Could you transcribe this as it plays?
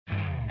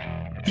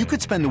You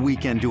could spend the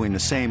weekend doing the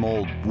same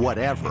old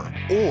whatever,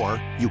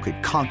 or you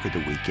could conquer the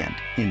weekend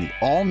in the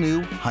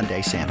all-new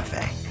Hyundai Santa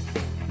Fe.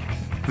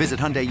 Visit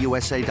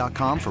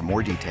HyundaiUSA.com for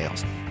more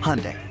details.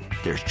 Hyundai,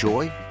 there's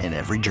joy in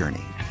every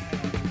journey.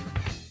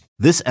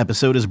 This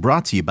episode is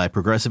brought to you by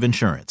Progressive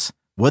Insurance.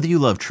 Whether you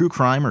love true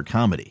crime or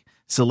comedy,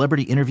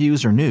 celebrity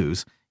interviews or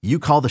news, you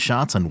call the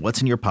shots on what's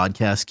in your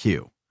podcast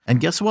queue. And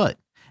guess what?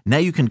 Now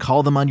you can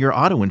call them on your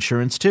auto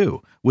insurance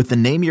too with the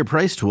Name Your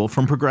Price tool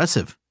from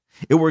Progressive.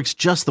 It works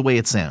just the way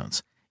it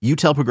sounds. You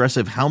tell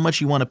Progressive how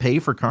much you want to pay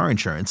for car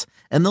insurance,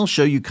 and they'll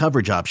show you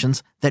coverage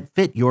options that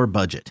fit your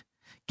budget.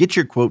 Get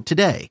your quote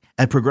today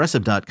at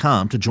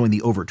Progressive.com to join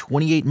the over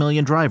 28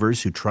 million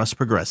drivers who trust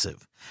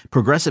Progressive.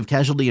 Progressive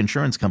Casualty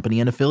Insurance Company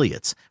and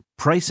Affiliates.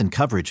 Price and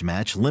coverage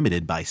match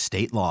limited by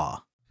state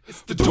law.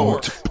 It's the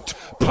Dork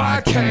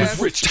Podcast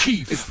with Rich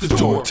Keefe. It's the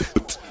Dork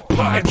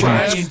Podcast.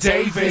 Ryan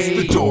David.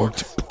 It's the Dork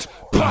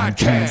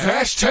Podcast.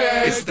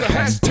 Hashtag. It's the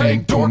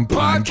hashtag Dork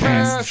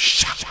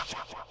Podcast.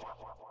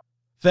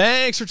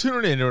 Thanks for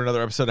tuning in to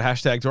another episode of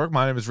Hashtag Dork.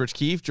 My name is Rich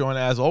Keefe, joined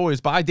as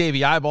always by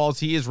Davey Eyeballs.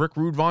 He is Rick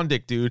Rude Von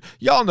Dick, dude.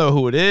 Y'all know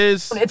who it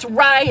is. It's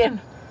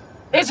Ryan.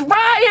 It's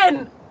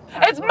Ryan.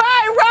 It's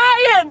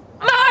my Ryan.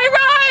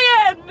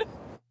 My Ryan.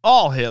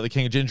 All hail the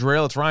king of ginger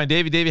ale. It's Ryan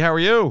Davey. Davey, how are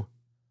you?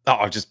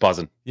 Oh, just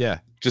buzzing. Yeah.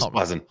 Just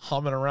buzzing.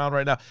 Humming around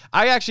right now.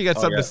 I actually got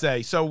something to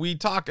say. So we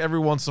talk every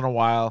once in a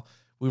while.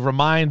 We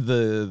remind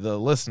the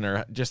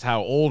listener just how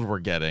old we're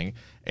getting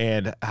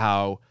and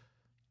how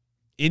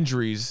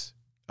injuries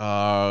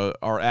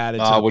are added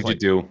to what'd you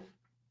do?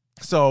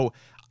 So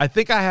I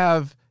think I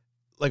have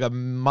like a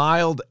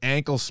mild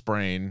ankle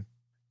sprain.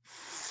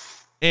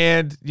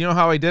 And you know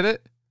how I did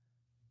it?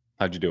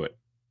 How'd you do it?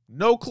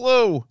 No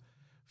clue.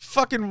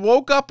 Fucking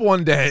woke up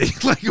one day,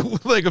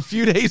 like a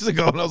few days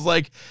ago, and I was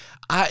like,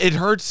 it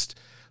hurts.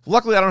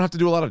 Luckily, I don't have to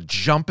do a lot of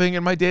jumping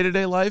in my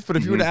day-to-day life, but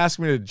if you were to ask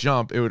me to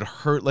jump, it would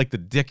hurt like the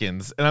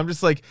dickens. And I'm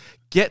just like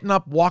getting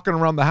up, walking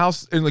around the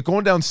house, and like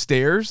going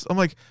downstairs. I'm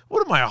like,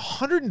 what am I,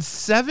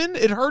 107?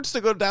 It hurts to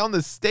go down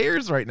the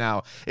stairs right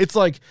now. It's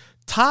like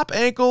top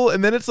ankle,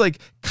 and then it's like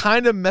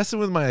kind of messing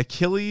with my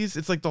Achilles.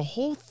 It's like the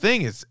whole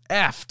thing is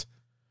effed.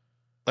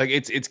 Like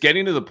it's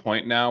getting to the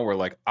point now where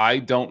like I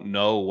don't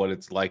know what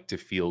it's like to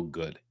feel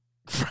good.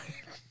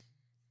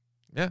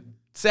 Yeah,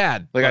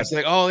 sad. Like I was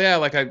like, oh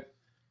yeah,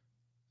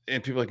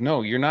 and people are like,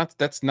 no, you're not.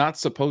 That's not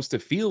supposed to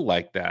feel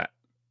like that.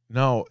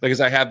 No, because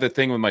I had the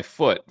thing with my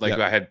foot. Like yep.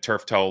 I had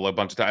turf toe a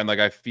bunch of times. Like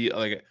I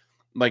feel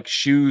like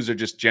shoes are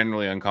just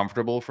generally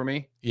uncomfortable for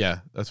me. Yeah,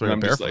 that's why I'm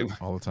barefoot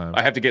like, all the time.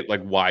 I have to get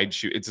like wide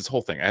shoes. It's this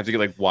whole thing. I have to get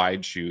like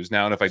wide shoes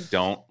now, and if I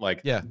don't,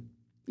 like I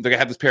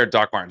have this pair of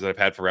Doc Martens that I've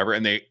had forever,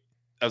 and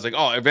I was like,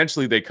 oh,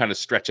 eventually they kind of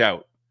stretch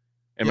out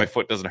and my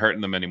foot doesn't hurt in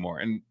them anymore.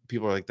 And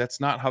people are like, that's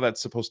not how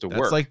that's supposed to work.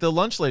 It's like the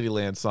Lunch Lady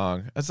Land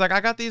song. It's like,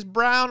 I got these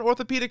brown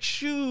orthopedic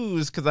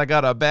shoes because I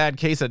got a bad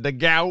case of the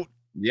gout.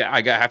 Yeah,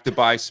 I have to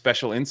buy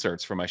special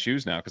inserts for my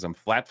shoes now because I'm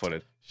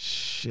flat-footed.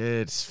 Shit,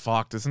 it's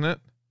fucked, isn't it?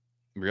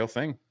 Real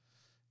thing.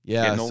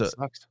 Yeah, so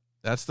sucks.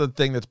 That's the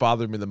thing that's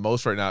bothering me the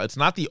most right now. It's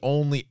not the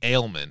only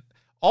ailment.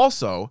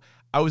 Also,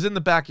 I was in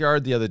the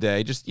backyard the other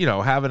day, just,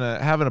 having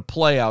a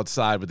play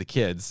outside with the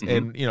kids.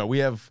 And, we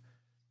have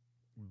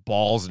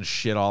balls and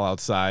shit all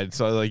outside.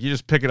 So, like, you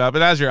just pick it up.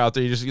 And as you're out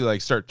there, you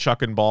start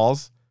chucking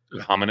balls.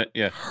 Humming it,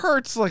 yeah.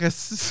 Hurts like a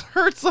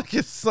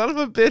son of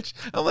a bitch.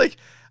 I'm like,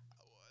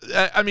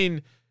 I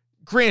mean,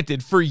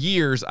 granted, for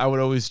years, I would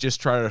always just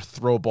try to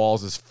throw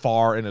balls as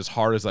far and as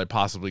hard as I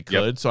possibly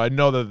could. Yep. So I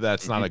know that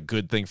that's not a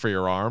good thing for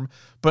your arm.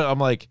 But I'm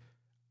like,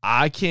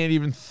 I can't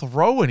even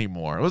throw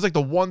anymore. It was like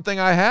the one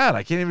thing I had.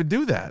 I can't even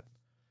do that.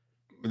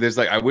 There's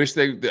I wish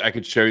I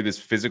could show you this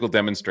physical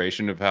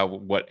demonstration of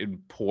what in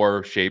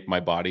poor shape my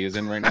body is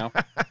in right now.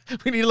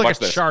 We need a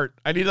chart.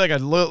 I need a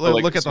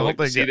look at the whole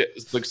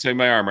thing. See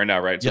my arm right now,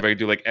 right? So if I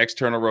do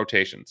external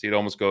rotation, see it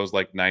almost goes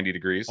 90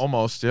 degrees.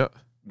 Almost, yeah.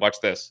 Watch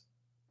this.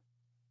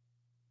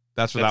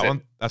 That's where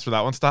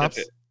that one stops.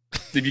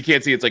 If you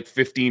can't see, it's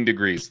 15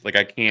 degrees.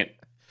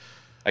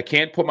 I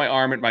can't put my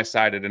arm at my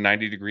side at a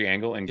 90-degree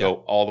angle and go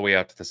all the way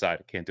out to the side.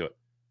 I can't do it.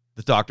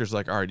 The doctor's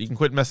like, all right, you can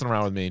quit messing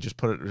around with me. Just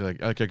put it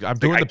okay, I'm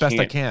doing the best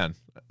I can.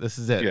 This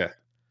is it. Yeah.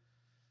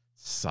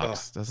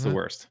 Sucks. It's the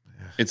worst.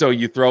 Yeah. And so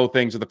you throw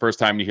things for the first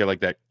time and you hear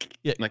that.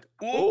 Yeah.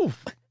 Ooh. All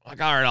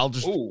right, I'll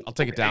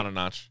take it down a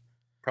notch.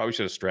 Probably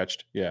should have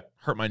stretched. Yeah.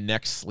 Hurt my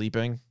neck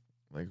sleeping.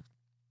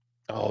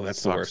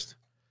 That's the worst.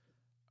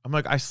 I'm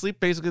I sleep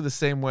basically the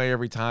same way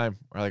every time.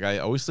 Or I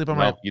always sleep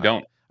on you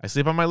don't. I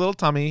sleep on my little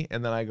tummy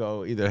and then I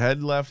go either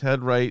head left,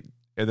 head right,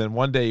 and then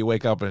one day you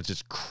wake up and it's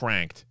just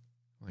cranked.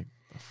 Oh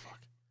fuck.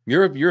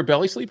 You're a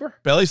belly sleeper?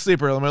 Belly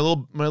sleeper, my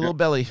little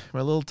belly,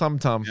 my little tum.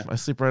 Yeah. I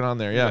sleep right on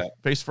there. Yeah.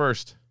 Face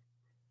first.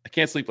 I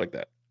can't sleep like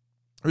that.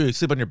 You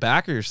sleep on your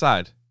back or your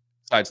side?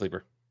 Side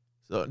sleeper.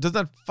 So doesn't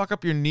that fuck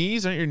up your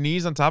knees? Aren't your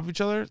knees on top of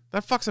each other?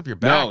 That fucks up your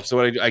back. No. So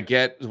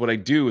what I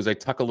do is I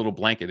tuck a little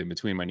blanket in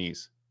between my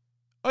knees.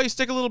 Oh, you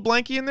stick a little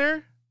blankie in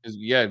there?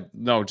 Yeah,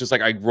 no, just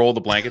I roll the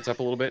blankets up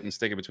a little bit and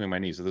stick it between my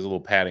knees. So there's a little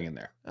padding in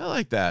there. I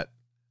like that.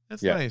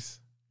 That's nice.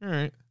 All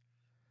right.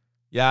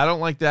 Yeah, I don't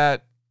like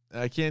that.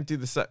 I can't do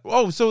the side.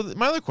 Oh, so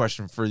my other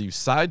question for you,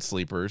 side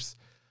sleepers.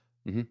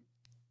 Mm-hmm.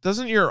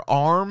 Doesn't your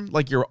arm,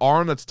 like your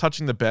arm that's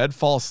touching the bed,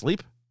 fall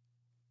asleep?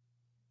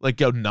 Like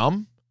go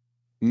numb?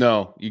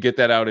 No, you get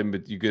that out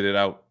but you get it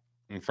out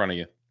in front of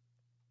you.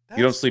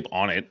 You don't sleep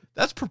on it.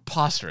 That's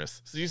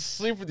preposterous. So you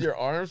sleep with your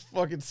arms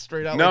fucking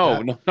straight out.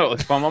 No.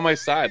 If I'm on my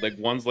side, like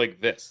one's like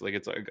this, like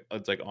it's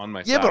like on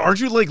my side. Yeah, but aren't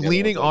you like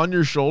leaning on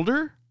your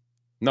shoulder?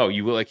 No,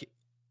 you will like.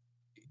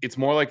 It's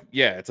more like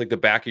it's like the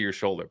back of your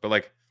shoulder, but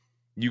like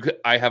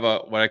I have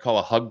what I call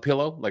a hug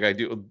pillow. Like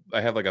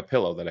I have like a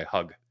pillow that I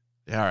hug.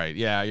 Yeah, all right.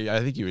 Yeah,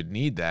 I think you would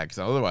need that because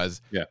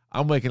otherwise,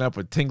 I'm waking up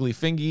with tingly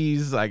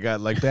fingies. I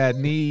got like bad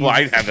knees. Well,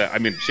 I have that. I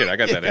mean, shit, I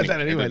got that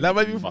anyway. That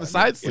might be from the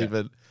side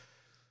sleeping.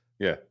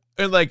 Yeah.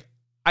 And like,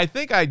 I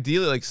think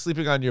ideally, like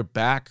sleeping on your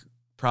back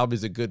probably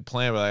is a good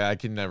plan, but like, I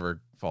can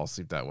never fall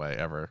asleep that way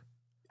ever.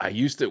 I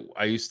used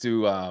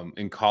to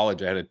in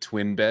college. I had a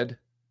twin bed.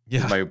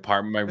 Yeah. My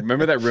apartment.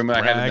 Remember that room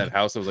I had in that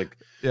house? I was like,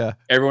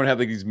 everyone had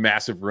like these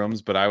massive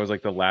rooms, but I was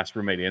like the last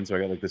roommate in, so I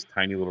got like this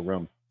tiny little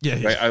room.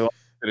 Yeah. Right? I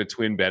had a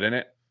twin bed in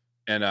it,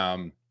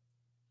 and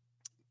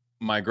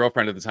my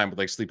girlfriend at the time would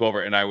like sleep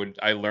over, and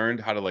I learned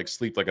how to like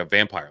sleep like a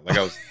vampire. Like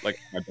I was like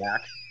my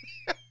back.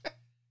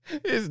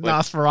 Is like,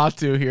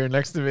 Nosferatu here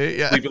next to me?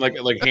 Yeah. Sleeping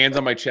like hands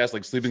on my chest,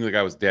 like sleeping like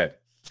I was dead.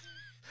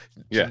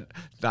 Yeah.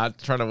 Not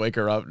trying to wake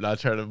her up, not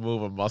trying to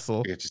move a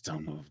muscle. Yeah, just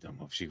don't move.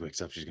 If she wakes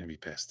up, she's gonna be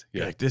pissed.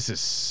 Yeah. Like, this is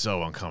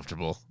so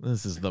uncomfortable.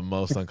 This is the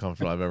most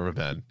uncomfortable I've ever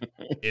been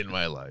in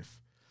my life.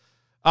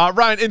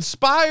 Ryan,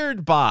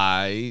 inspired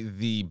by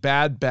the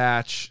Bad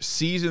Batch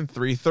season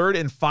 3, third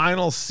and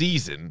final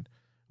season,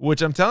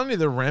 which I'm telling you,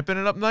 they're ramping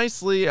it up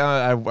nicely.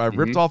 I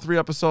ripped all 3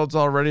 episodes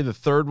already. The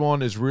third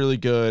one is really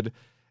good.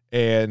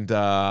 And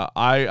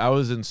I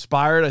was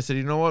inspired. I said,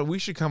 you know what? We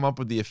should come up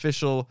with the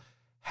official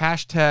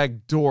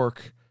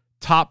 #dork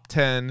top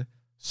 10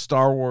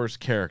 Star Wars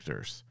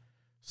characters.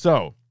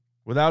 So,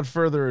 without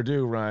further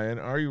ado, Ryan,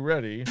 are you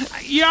ready?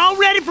 Y'all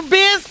ready for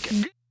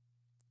Bisque?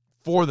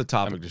 For the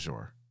topic du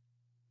jour.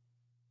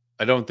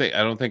 I don't think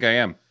I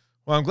am.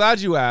 Well, I'm glad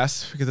you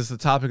asked because it's the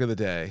topic of the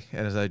day.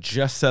 And as I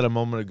just said a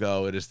moment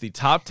ago, it is the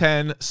top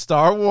 10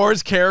 Star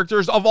Wars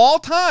characters of all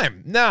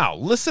time. Now,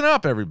 listen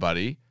up,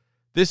 everybody.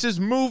 This is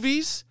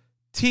movies,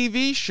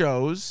 TV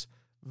shows,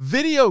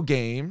 video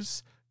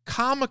games,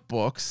 comic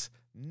books,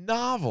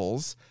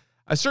 novels.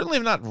 I certainly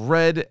have not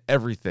read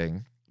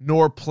everything,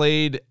 nor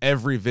played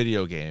every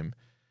video game.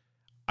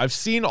 I've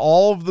seen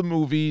all of the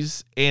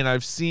movies, and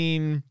I've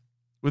seen,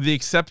 with the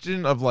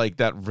exception of like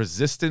that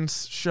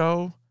Resistance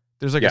show,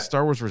 there's like a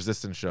Star Wars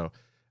Resistance show.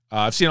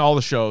 I've seen all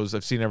the shows.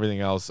 I've seen everything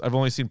else. I've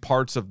only seen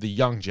parts of The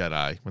Young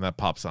Jedi when that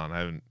pops on. I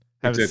haven't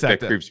that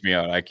creeps me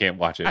out. I can't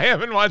watch it. I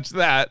haven't watched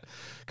that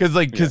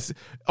because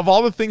of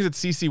all the things that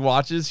Cece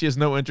watches, she has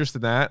no interest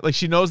in that. Like,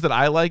 she knows that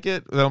I like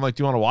it. Then I'm like,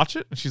 do you want to watch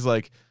it? And she's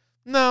like,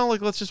 no, like,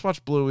 let's just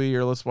watch Bluey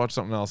or let's watch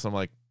something else. I'm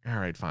like, all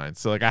right, fine.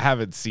 So like, I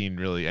haven't seen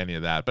really any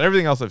of that, but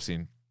everything else I've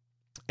seen.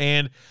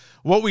 And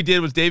what we did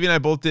was Davey and I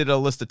both did a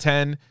list of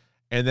 10,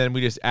 and then we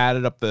just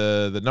added up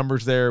the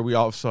numbers there. We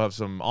also have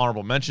some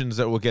honorable mentions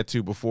that we'll get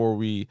to before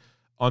we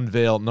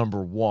unveil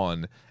number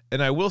 1.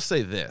 And I will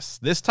say this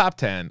top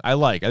 10,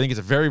 I think it's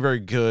a very, very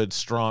good,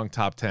 strong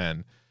top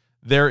 10.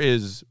 There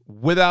is,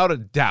 without a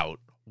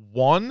doubt,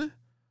 1,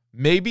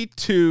 maybe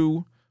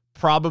 2,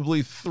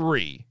 probably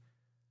 3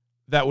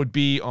 that would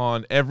be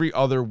on every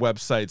other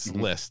website's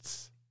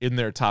lists in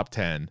their top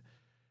 10.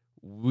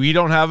 We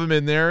don't have them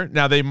in there.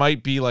 Now, they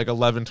might be like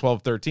 11,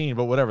 12, 13,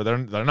 but whatever.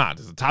 They're not.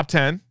 It's a top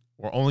 10.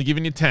 We're only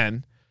giving you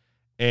 10.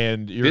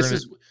 And I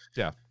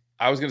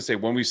was going to say,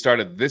 when we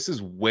started, this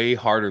is way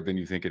harder than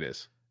you think it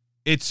is.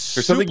 It's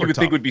There's something you would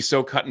tough. think would be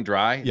so cut and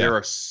dry. Yeah. There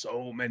are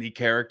so many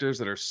characters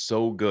that are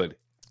so good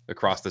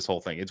across this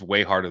whole thing. It's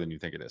way harder than you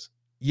think it is.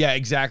 Yeah,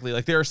 exactly.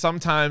 Like, there are some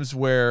times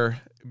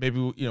where maybe,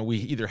 we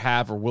either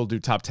have or will do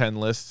top 10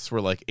 lists where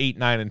like 8,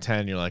 9, and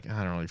 10, you're like,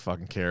 I don't really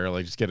fucking care.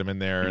 Like, just get them in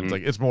there. And it's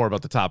like, it's more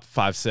about the top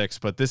 5, 6,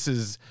 but this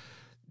is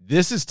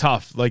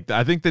tough. Like,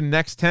 I think the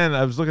next 10,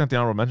 I was looking at the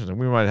honorable mentions, and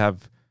we might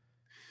have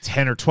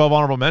 10 or 12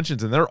 honorable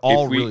mentions, and they're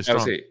all really strong.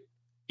 I would say,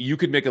 you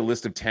could make a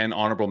list of 10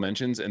 honorable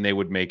mentions, and they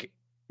would make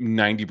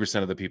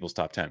 90% of the people's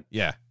top 10.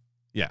 Yeah.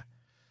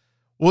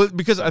 Well,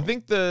 because I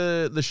think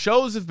the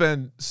shows have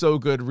been so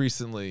good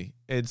recently,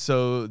 and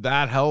so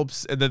that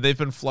helps. And then they've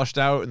been flushed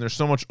out, and there's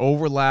so much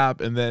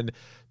overlap. And then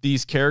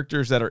these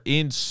characters that are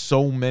in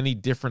so many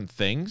different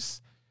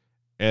things,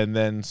 and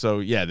then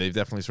they've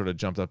definitely sort of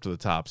jumped up to the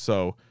top.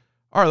 So,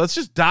 all right, let's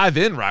just dive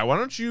in, Ryan. Why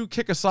don't you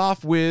kick us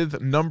off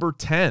with number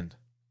 10?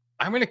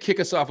 I'm going to kick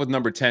us off with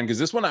number 10 because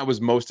this one I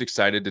was most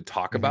excited to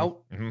talk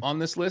about on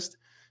this list.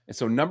 And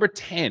so number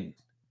 10.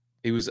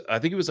 I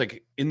think it was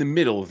like in the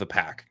middle of the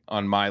pack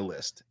on my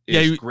list.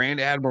 Grand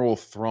Admiral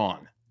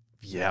Thrawn.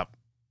 Yep.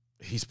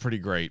 He's pretty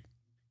great.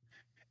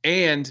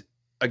 And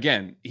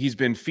again, he's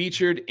been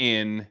featured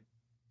in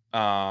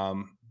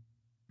Rebels,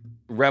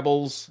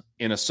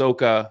 in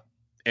Ahsoka,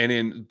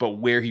 but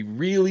where he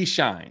really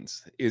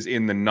shines is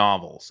in the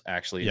novels,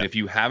 actually. Yep. And if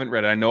you haven't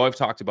read it, I know I've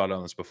talked about it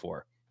on this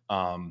before.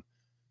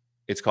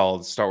 It's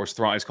called Star Wars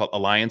Thrawn. It's called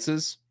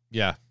Alliances.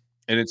 Yeah.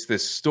 And it's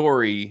this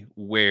story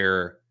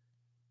where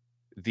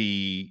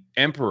the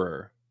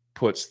Emperor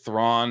puts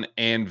Thrawn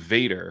and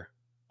Vader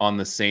on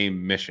the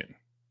same mission.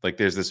 Like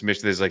there's this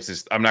mission, there's like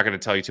this, I'm not going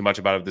to tell you too much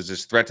about it. There's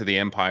this threat to the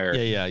Empire.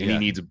 And he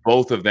needs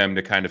both of them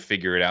to kind of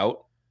figure it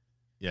out.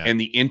 Yeah. And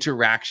the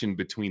interaction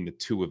between the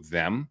two of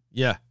them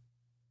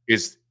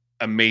is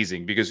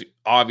amazing because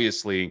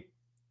obviously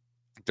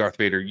Darth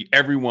Vader,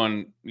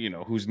 everyone,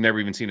 who's never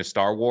even seen a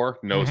Star Wars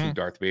knows who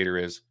Darth Vader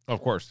is.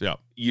 Of course. Yeah.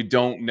 You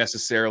don't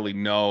necessarily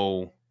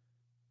know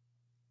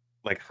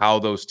like how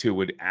those two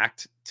would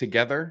act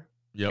together.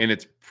 Yep. And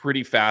it's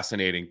pretty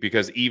fascinating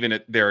because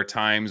there are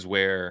times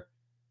where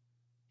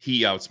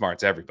he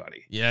outsmarts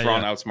everybody.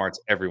 Thrawn outsmarts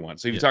everyone.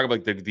 So if you talk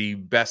about the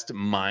best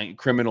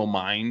criminal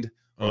mind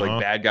or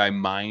like bad guy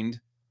mind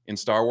in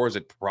Star Wars,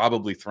 it's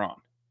probably Thrawn.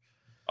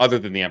 Other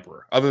than the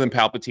Emperor. Other than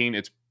Palpatine,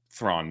 it's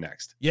Thrawn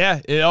next.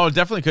 Yeah, it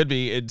definitely could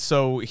be. And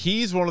so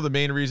he's one of the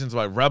main reasons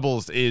why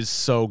Rebels is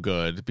so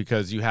good,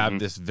 because you have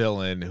this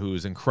villain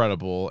who's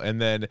incredible, and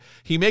then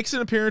he makes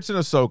an appearance in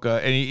Ahsoka,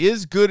 and he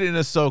is good in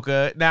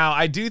Ahsoka. Now,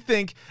 I do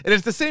think, and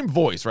it's the same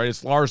voice, right?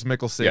 It's Lars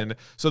Mikkelsen,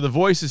 so the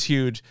voice is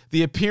huge.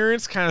 The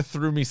appearance kind of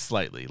threw me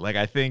slightly. Like,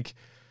 I think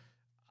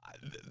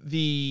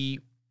the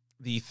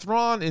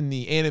Thrawn in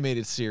the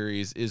animated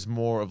series is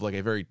more of like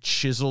a very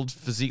chiseled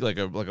physique, like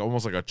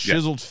almost like a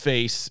chiseled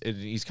face, and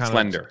he's kind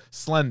of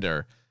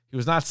slender. He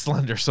was not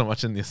slender so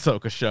much in the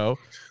Ahsoka show.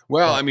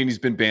 Well, I mean, he's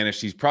been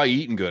banished. He's probably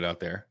eating good out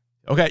there.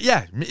 Okay,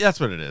 yeah, that's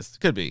what it is.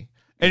 Could be.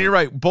 And you're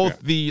right. Both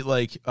the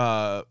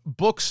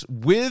books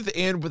with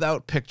and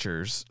without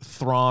pictures,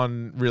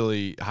 Thrawn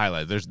really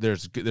highlight.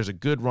 There's a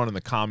good run in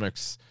the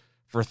comics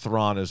for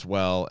Thrawn as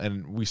well,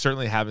 and we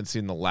certainly haven't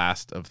seen the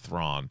last of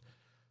Thrawn.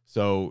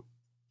 So.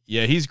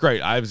 Yeah, he's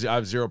great. I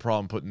have zero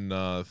problem putting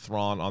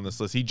Thrawn on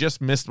this list. He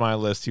just missed my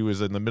list. He was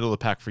in the middle of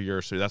the pack for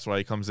yours, so that's why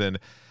he comes in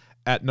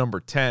at number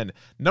 10.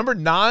 Number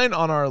 9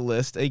 on our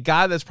list, a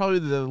guy that's probably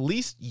the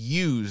least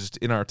used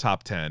in our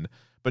top 10,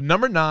 but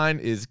number 9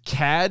 is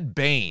Cad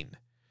Bane.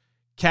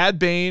 Cad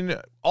Bane,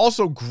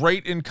 also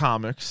great in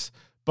comics,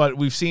 but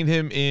we've seen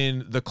him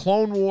in the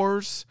Clone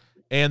Wars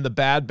and the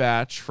Bad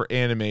Batch for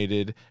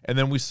animated, and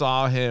then we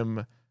saw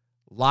him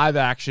live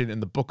action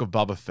in the Book of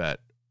Boba Fett,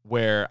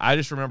 where I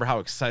just remember how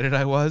excited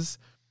I was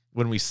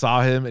when we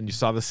saw him and you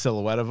saw the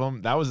silhouette of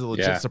him. That was a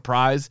legit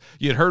surprise.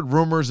 You had heard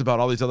rumors about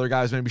all these other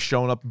guys maybe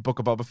showing up in Book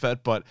of Boba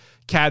Fett, but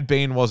Cad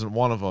Bane wasn't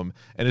one of them.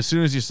 And as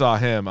soon as you saw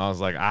him, I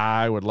was like,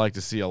 I would like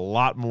to see a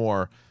lot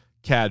more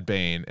Cad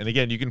Bane. And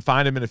again, you can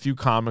find him in a few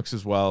comics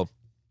as well.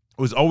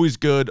 It was always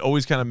good,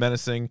 always kind of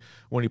menacing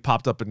when he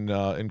popped up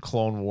in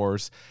Clone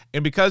Wars.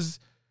 And because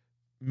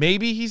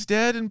maybe he's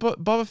dead in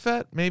Boba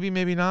Fett,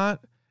 maybe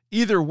not.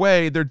 Either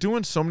way, they're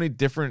doing so many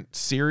different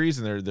series,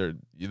 and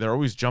they're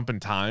always jumping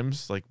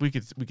times. Like we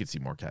could see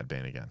more Cad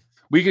Bane again.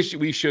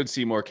 We should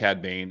see more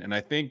Cad Bane, and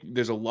I think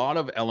there's a lot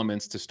of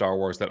elements to Star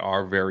Wars that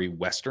are very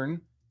Western.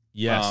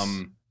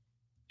 Yes,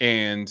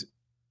 and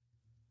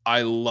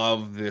I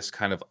love this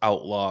kind of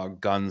outlaw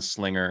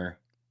gunslinger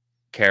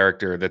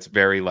character that's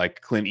very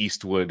like Clint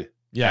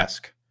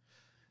Eastwood-esque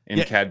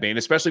in Cad Bane,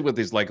 especially with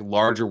his like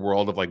larger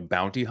world of like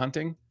bounty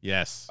hunting.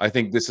 Yes, I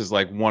think this is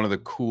like one of the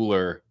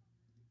cooler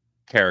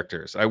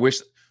characters. I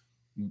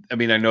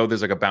know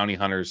there's like a bounty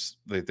hunters,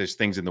 like there's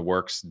things in the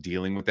works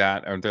dealing with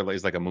that. Aren't there?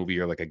 Is like a movie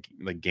or like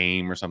a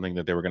game or something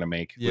that they were going to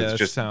make? Yeah,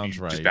 that sounds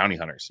right. Just bounty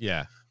hunters.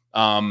 Yeah.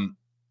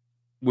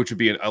 Which would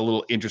be a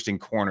little interesting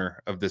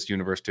corner of this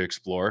universe to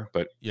explore.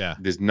 But yeah,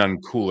 there's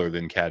none cooler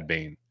than Cad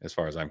Bane as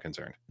far as I'm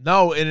concerned.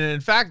 No, and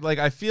in fact, like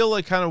I feel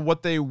like kind of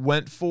what they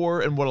went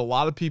for and what a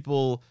lot of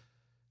people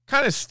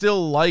kind of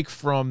still like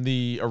from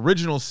the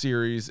original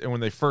series, and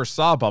when they first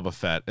saw Boba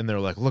Fett and they're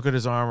like, look at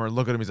his armor,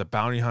 look at him, he's a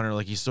bounty hunter,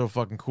 like he's so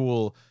fucking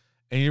cool,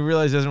 and you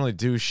realize he doesn't really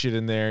do shit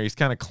in there. He's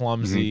kind of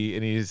clumsy,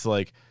 and he's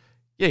like,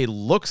 yeah, he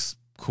looks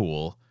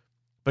cool,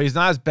 but he's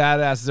not as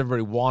badass as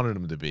everybody wanted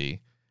him to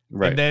be.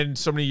 Right. And then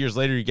so many years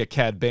later you get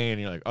Cad Bane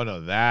and you're like, oh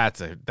no, that's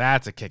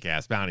a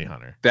kick-ass bounty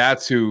hunter.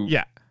 That's who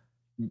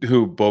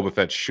Boba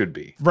Fett should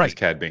be. Right.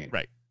 Cad Bane.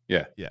 Right.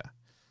 Yeah.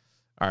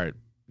 All right,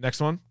 next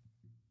one.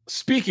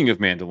 Speaking of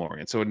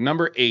Mandalorian, so at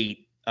number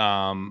 8,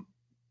 a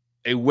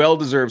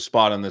well-deserved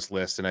spot on this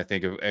list, and I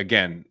think,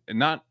 again,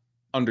 not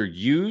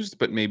underused,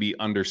 but maybe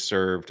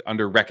underserved,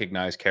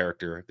 under-recognized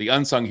character. The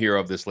unsung hero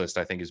of this list,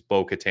 I think, is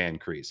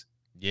Bo-Katan Kryze.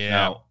 Yeah,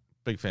 now,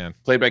 big fan.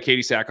 Played by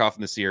Katie Sackhoff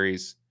in the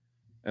series,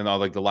 and all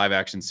like the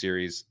live-action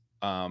series,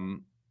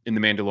 in The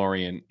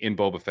Mandalorian, in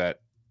Boba Fett,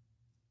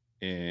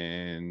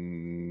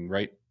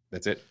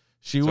 that's it.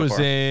 She was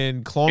far.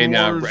 In Clone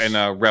Wars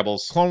and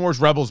Rebels. Clone Wars,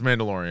 Rebels,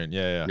 Mandalorian.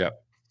 Yeah.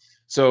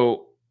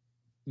 So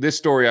this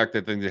story arc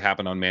that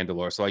happened on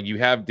Mandalore. So like you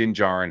have Din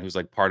Djarin, who's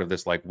like part of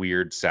this like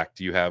weird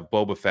sect. You have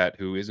Boba Fett,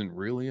 who isn't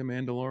really a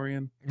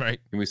Mandalorian. Right.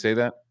 Can we say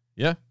that?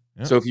 Yeah.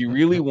 So if you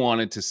really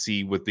wanted to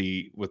see what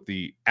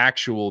the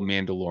actual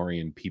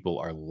Mandalorian people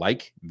are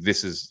like,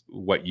 this is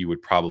what you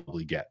would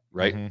probably get,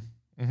 right?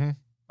 Mm-hmm.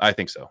 I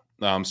think so.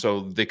 So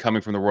they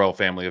coming from the royal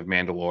family of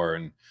Mandalore,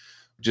 and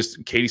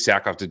just Katie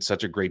Sackhoff did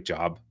such a great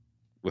job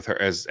with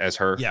her as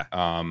her. Yeah.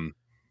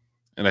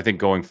 And I think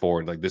going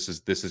forward, like this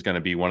is going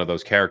to be one of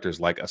those characters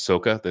like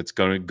Ahsoka that's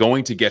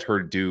going to get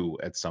her due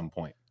at some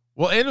point.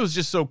 Well, and it was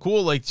just so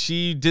cool. Like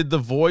she did the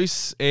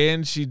voice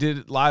and she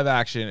did live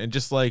action, and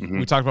just like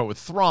we talked about with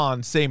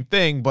Thrawn, same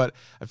thing. But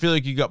I feel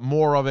like you got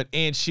more of it,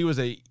 and she was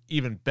a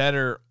even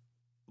better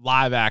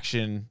live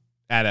action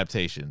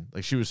adaptation.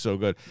 Like she was so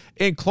good.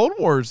 And Clone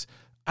Wars,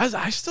 I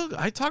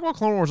talk about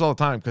Clone Wars all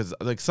the time because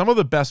like some of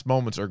the best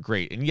moments are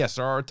great. And yes,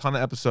 there are a ton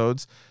of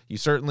episodes. You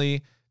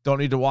certainly don't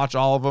need to watch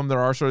all of them. There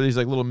are sort of these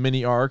like little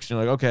mini arcs. And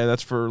you're like, okay,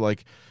 that's for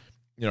like,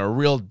 you know, a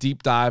real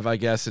deep dive, I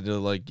guess, into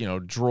like, you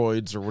know,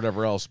 droids or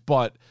whatever else.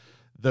 But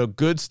the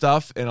good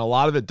stuff, and a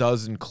lot of it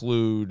does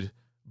include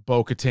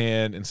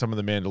Bo-Katan and some of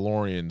the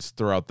Mandalorians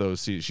throughout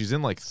those seasons. She's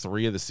in like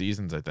 3 of the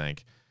seasons, I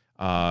think.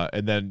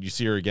 And then you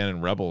see her again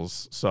in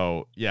Rebels.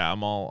 So yeah,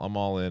 I'm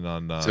all in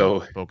on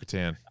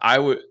Bo-Katan.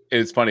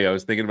 It's funny. I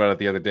was thinking about it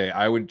the other day.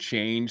 I would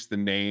change the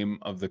name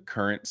of the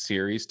current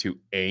series to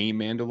A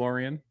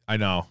Mandalorian. I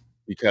know.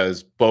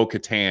 Because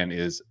Bo-Katan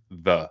is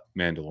the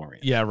Mandalorian.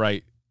 Yeah,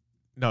 right.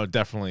 No,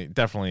 definitely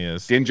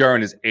is. Din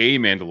Djarin is a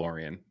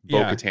Mandalorian.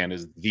 Bo-Katan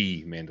is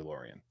the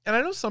Mandalorian. And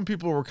I know some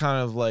people were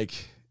kind of like,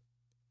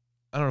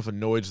 I don't know if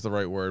annoyed is the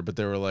right word, but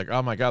they were like,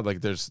 oh my God,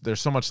 like there's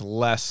so much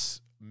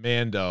less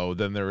Mando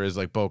than there is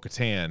like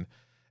Bo-Katan.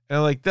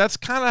 And like that's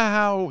kind of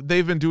how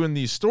they've been doing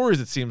these stories,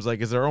 it seems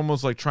like, is they're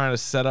almost like trying to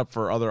set up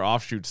for other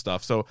offshoot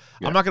stuff. So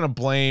yeah. I'm not going to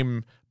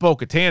blame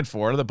Bo-Katan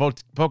for it. The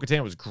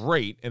Bo-Katan was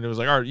great, and it was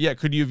like, all right, yeah,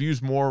 could you have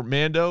used more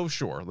Mando?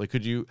 Sure. Like,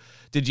 did you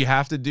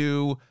have to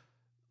do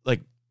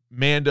like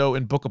Mando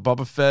in Book of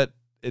Boba Fett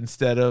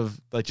instead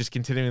of like just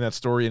continuing that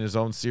story in his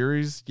own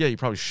series? Yeah, you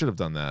probably should have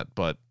done that,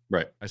 but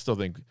right. I still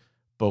think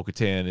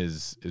Bo-Katan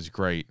is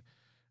great.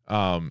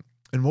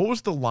 And what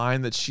was the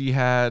line that she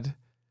had,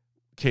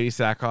 Katie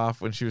Sackhoff,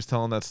 when she was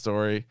telling that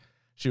story?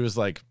 She was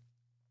like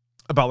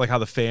about like how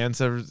the fans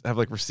have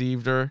like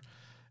received her,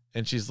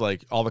 and she's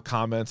like, all the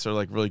comments are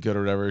like really good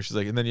or whatever. She's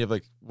like, and then you have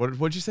like,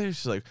 what'd you say?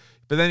 She's like,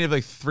 but then you have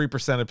like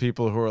 3% of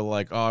people who are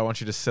like, oh, I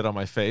want you to sit on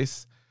my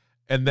face.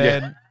 And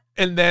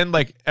then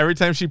like every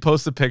time she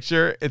posts a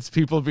picture, it's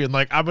people being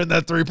like, I'm in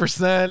that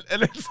 3%.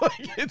 And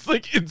it's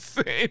like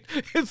insane.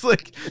 It's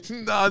like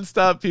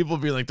nonstop people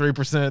being like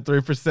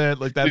 3%.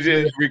 Like that's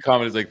every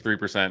comment is like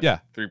 3%. Yeah.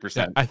 3%.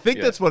 Yeah. I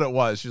think that's what it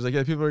was. She was like,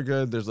 yeah, people are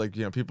good. There's like,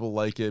 you know, people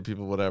like it,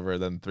 people whatever.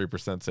 Then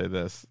 3% say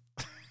this.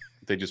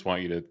 They just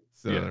want you to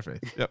sit on their face.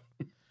 Yep.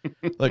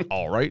 Like,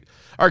 all right,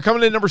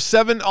 coming in number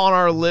 7 on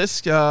our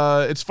list.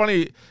 It's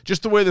funny,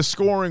 just the way the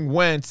scoring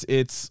went,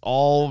 it's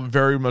all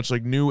very much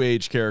like new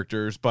age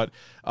characters, but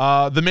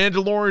the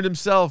Mandalorian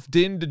himself,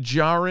 Din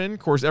Djarin. Of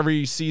course,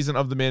 every season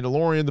of the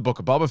Mandalorian, the Book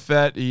of Boba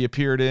Fett, he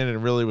appeared in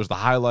and really was the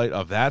highlight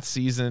of that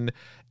season.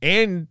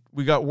 And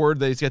we got word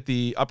that he's got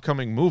the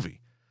upcoming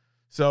movie.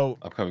 So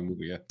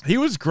yeah. He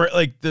was great.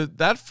 Like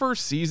that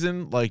first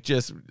season, like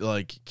just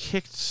like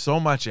kicked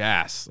so much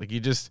ass. Like you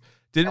just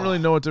didn't really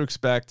know what to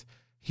expect.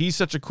 He's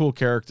such a cool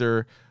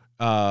character.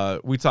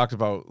 We talked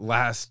about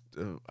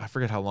I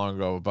forget how long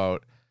ago,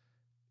 about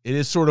it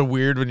is sort of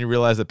weird when you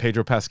realize that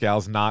Pedro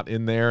Pascal's not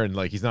in there and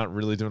like he's not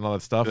really doing all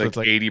that stuff. Like it's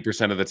like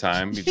 80% of the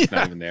time, he's just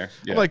not even there.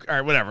 Yeah. I'm like, all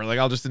right, whatever. Like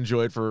I'll just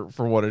enjoy it for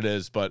what it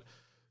is. But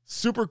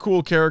super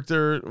cool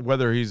character,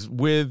 whether he's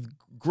with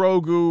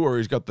Grogu or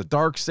he's got the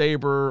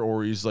Darksaber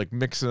or he's like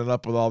mixing it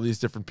up with all these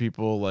different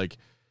people. Like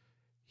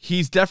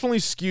he's definitely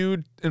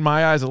skewed in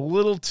my eyes a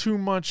little too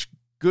much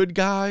good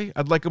guy.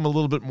 I'd like him a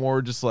little bit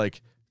more just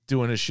like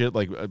doing his shit,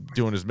 like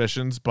doing his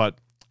missions. But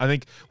I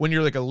think when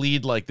you're like a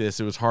lead like this,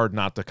 it was hard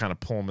not to kind of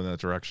pull him in that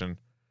direction.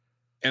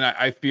 And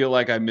I feel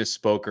like I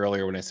misspoke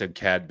earlier when I said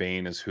Cad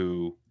Bane is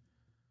who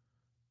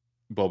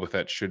Boba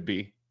Fett should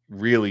be.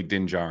 Really,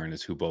 Din Djarin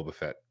is who Boba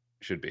Fett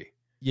should be.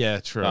 Yeah,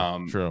 true.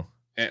 True.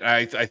 And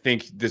I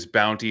think this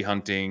bounty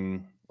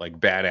hunting, like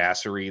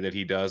badassery that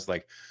he does,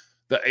 like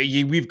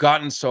we've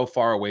gotten so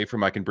far away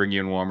from I can bring you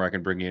in warm or I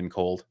can bring you in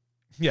cold.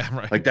 Yeah,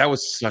 right. Like that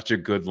was such a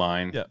good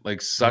line. Yeah.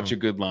 Like such a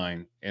good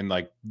line, and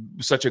like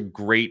such a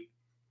great,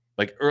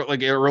 like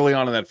early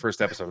on in that first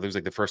episode, it was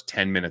like the first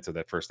 10 minutes of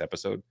that first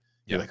episode.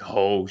 You're like,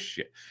 oh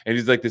shit. And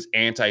he's like this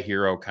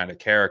anti-hero kind of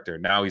character.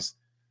 Now he's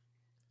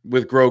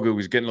with Grogu,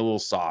 he's getting a little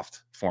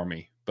soft for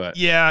me. But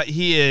yeah,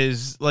 he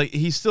is. Like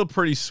he's still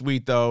pretty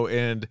sweet though,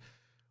 and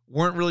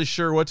weren't really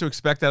sure what to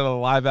expect out of the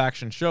live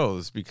action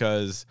shows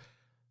because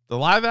the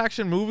live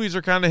action movies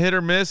are kind of hit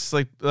or miss.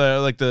 Like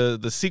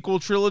the sequel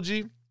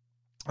trilogy.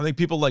 I think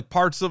people like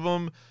parts of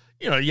them.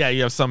 You know, yeah,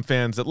 you have some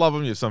fans that love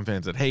them, you have some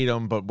fans that hate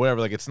them, but whatever.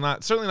 Like, it's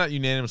certainly not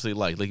unanimously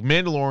liked. Like,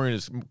 Mandalorian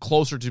is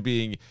closer to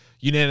being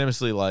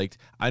unanimously liked.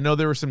 I know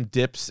there were some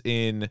dips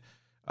in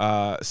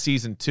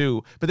season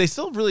 2, but they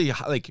still really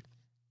like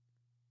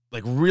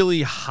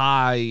really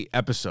high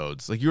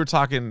episodes. Like you were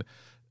talking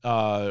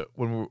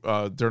when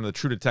during the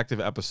True Detective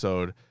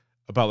episode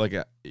about like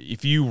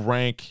if you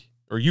rank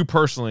or you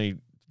personally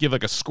give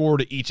like a score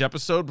to each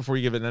episode before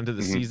you give it an end to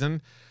the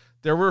season.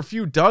 There were a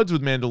few duds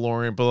with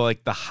Mandalorian, but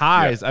like the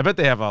highs, I bet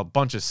they have a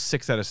bunch of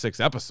 6 out of 6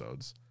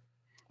 episodes.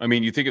 I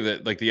mean, you think of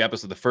it like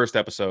the first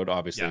episode,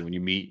 obviously, when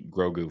you meet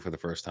Grogu for the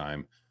first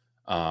time.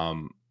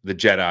 The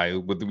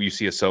Jedi, you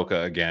see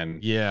Ahsoka again.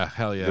 Yeah,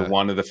 hell yeah. The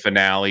one of the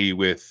finale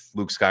with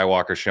Luke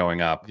Skywalker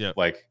showing up. Yep.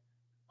 Like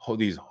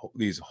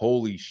these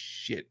holy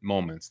shit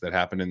moments that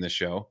happened in this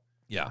show.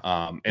 Yeah.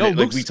 And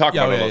like we talk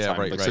about it all the time.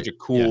 Right, like right. such a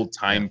cool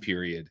time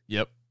period.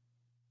 Yep.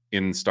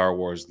 In Star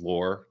Wars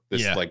lore.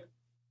 This like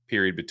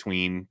period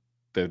between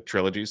the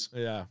trilogies.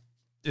 Yeah.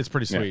 It's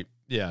pretty sweet.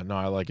 Yeah, no,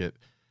 I like it.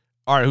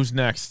 All right, who's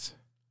next?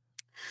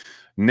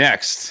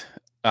 Next.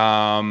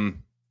 I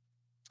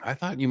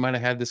thought you might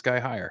have had this guy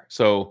higher.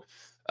 So,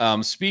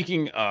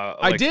 speaking,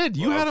 I did.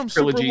 You had him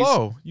super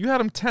low. You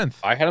had him 10th.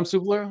 I had him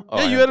super low.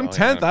 Oh, yeah, you had him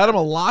 10th. I had him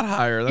a lot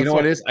higher. That's you know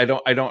what it is? I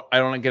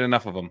don't get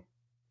enough of them.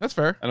 That's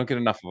fair. I don't get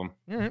enough of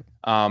them.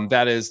 All right.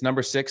 That is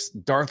number 6,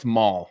 Darth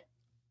Maul.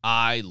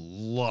 I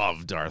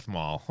love Darth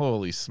Maul.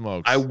 Holy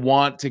smokes! I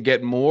want to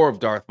get more of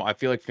Darth Maul. I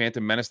feel like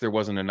Phantom Menace there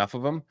wasn't enough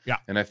of him. Yeah,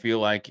 and I feel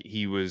like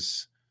he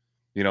was,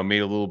 made a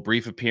little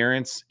brief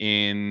appearance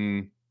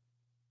in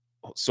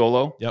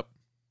Solo. Yep.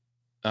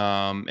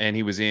 And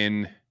he was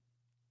in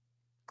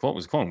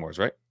Clone Wars,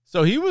 right?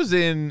 So he was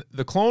in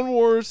the Clone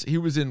Wars. He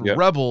was in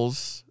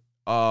Rebels.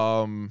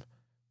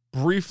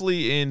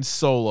 Briefly in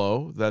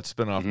Solo, that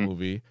spinoff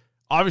movie.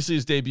 Obviously,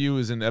 his debut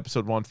is in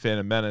Episode 1,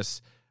 Phantom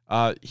Menace.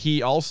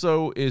 He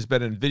also has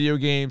been in video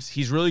games.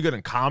 He's really good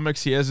in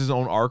comics. He has his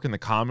own arc in the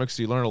comics.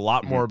 So you learn a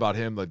lot more about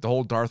him, like the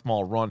whole Darth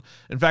Maul run.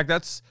 In fact,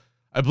 that's,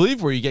 I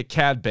believe, where you get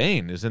Cad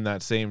Bane is in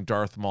that same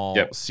Darth Maul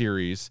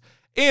series.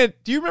 And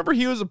do you remember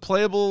he was a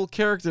playable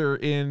character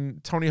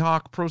in Tony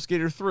Hawk Pro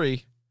Skater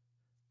 3?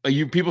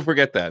 People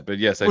forget that, but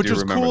yes, I do remember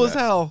that. Which was cool as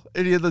hell.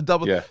 And he had the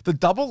double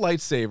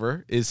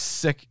lightsaber is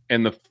sick.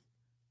 And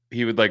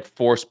he would like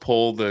force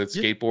pull the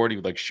skateboard. He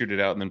would like shoot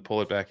it out and then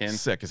pull it back in.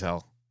 Sick as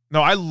hell.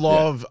 No, I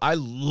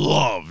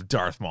love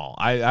Darth Maul.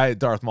 I had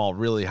Darth Maul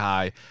really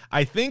high.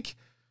 I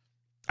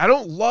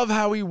don't love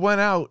how he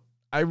went out.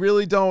 I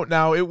really don't.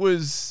 Now, it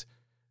was,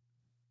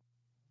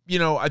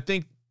 I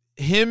think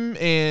him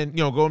and,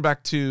 going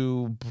back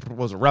to,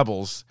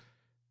 Rebels,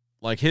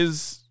 like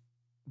his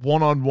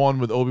one-on-one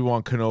with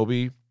Obi-Wan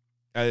Kenobi,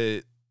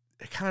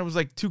 it kind of was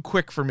like too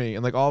quick for me.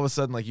 And like all of a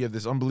sudden, like you have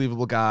this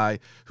unbelievable guy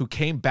who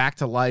came back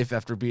to life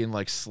after being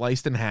like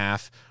sliced in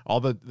half. All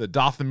the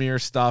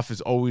Dathomir stuff is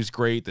always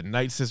great. The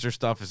Night Sister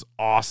stuff is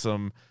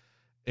awesome.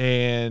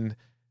 And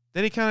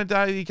then he kind of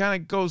died. He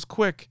kind of goes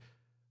quick.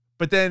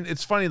 But then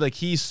it's funny, like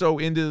he's so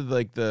into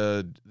like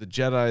the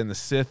Jedi and the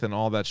Sith and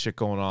all that shit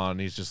going on.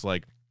 He's just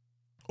like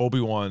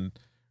Obi-Wan,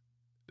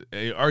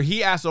 or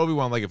he asked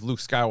Obi-Wan like if Luke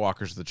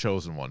Skywalker's the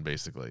chosen one,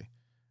 basically.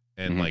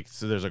 And like,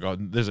 so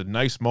there's a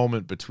nice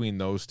moment between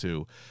those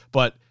two,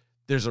 but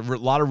there's a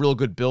lot of real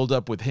good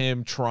buildup with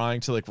him trying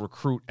to like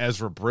recruit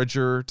Ezra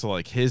Bridger to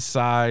like his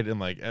side. And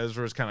like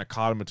Ezra's kind of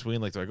caught in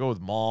between, like, do I go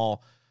with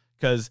Maul?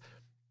 Because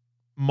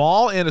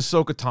Maul and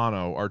Ahsoka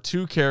Tano are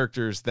two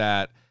characters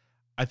that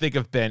I think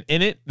have been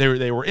in it.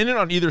 They were in it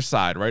on either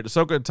side, right?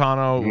 Ahsoka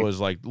Tano was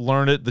like,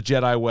 learned it the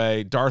Jedi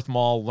way. Darth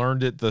Maul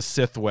learned it the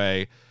Sith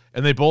way.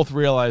 And they both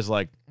realized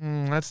like,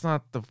 that's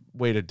not the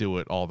way to do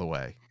it all the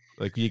way.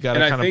 Like, you got to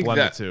kind of blend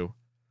the two.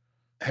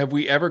 Have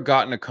we ever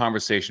gotten a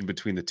conversation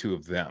between the two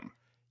of them?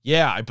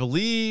 Yeah, I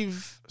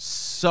believe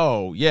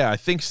so. Yeah, I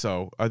think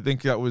so. I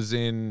think that was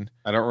in...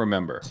 I don't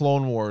remember.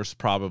 Clone Wars,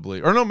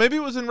 probably. Or no, maybe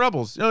it was in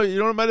Rebels.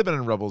 It might have been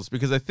in Rebels,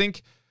 because I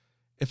think,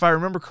 if I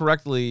remember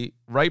correctly,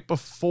 right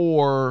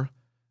before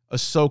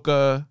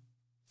Ahsoka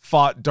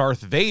fought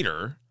Darth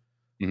Vader,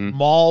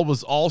 Maul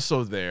was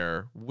also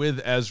there with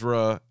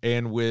Ezra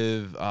and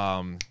with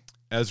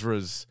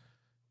Ezra's...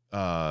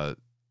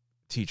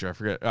 teacher, I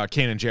forget,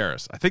 Kanan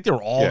Jarrus. I think they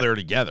were all there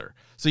together.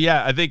 So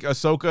yeah, I think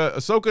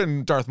Ahsoka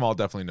and Darth Maul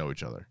definitely know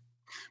each other.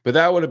 But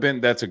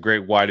that's a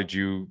great, why did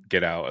you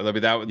get out? I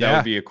mean, that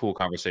would be a cool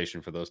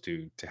conversation for those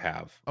two to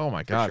have. Oh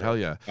my God, hell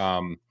yeah.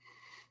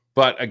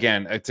 But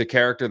again, it's a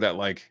character that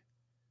like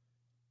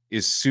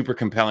is super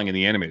compelling in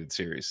the animated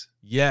series.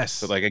 Yes.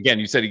 So like, again,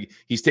 you said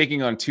he's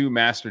taking on two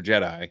Master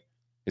Jedi,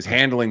 is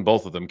handling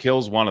both of them,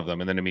 kills one of them,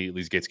 and then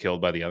immediately gets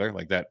killed by the other.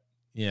 Like that.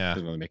 Yeah,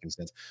 doesn't really make any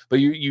sense.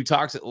 But you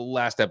talked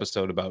last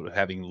episode about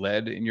having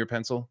lead in your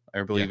pencil.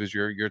 I believe is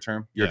your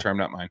term. Your term,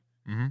 not mine.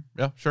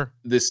 Yeah, sure.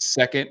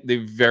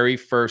 The very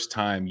first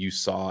time you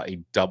saw a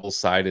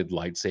double-sided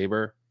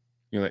lightsaber,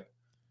 you're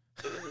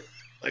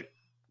like,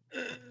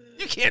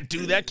 you can't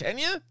do that, can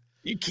you?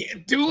 You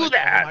can't do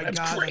that. Oh my That's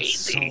God,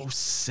 crazy. That's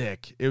so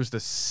sick. It was the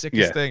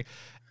sickest thing.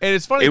 And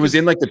it's funny. It was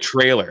in like the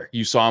trailer.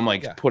 You saw him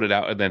like put it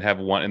out and then have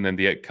one, and then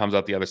it comes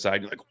out the other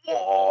side. You're like,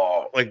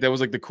 whoa! Like that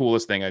was like the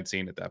coolest thing I'd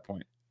seen at that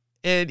point.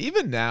 And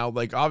even now,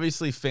 like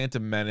obviously,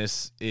 Phantom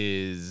Menace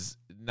is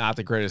not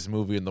the greatest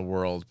movie in the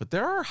world, but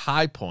there are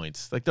high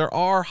points. Like there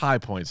are high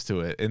points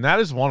to it, and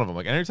that is one of them.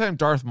 Like anytime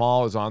Darth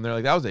Maul is on there,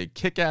 like that was a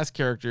kick-ass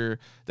character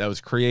that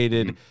was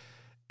created,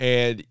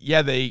 and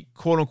yeah, they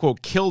quote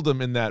unquote killed him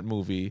in that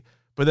movie,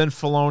 but then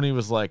Filoni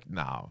was like,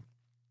 no.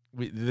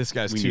 This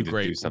guy's too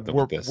great.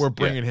 We're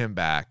bringing him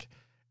back.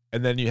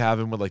 And then you have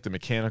him with like the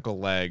mechanical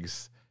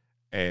legs.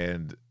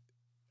 And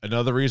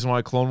another reason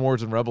why Clone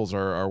Wars and Rebels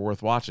are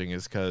worth watching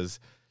is because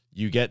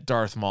you get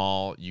Darth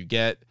Maul, you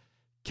get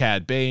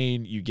Cad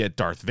Bane, you get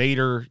Darth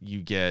Vader,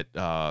 you get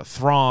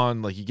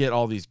Thrawn, like you get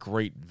all these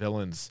great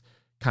villains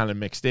kind of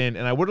mixed in.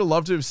 And I would have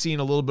loved to have seen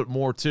a little bit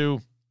more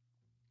too.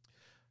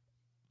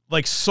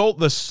 Like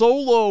the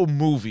Solo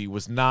movie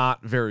was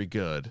not very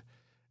good.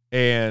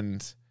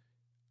 And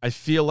I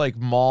feel like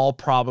Maul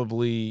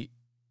probably,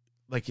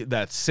 like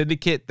that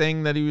syndicate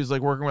thing that he was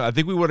like working with, I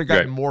think we would have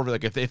gotten more of it.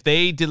 Like if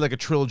they did like a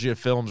trilogy of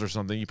films or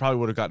something, you probably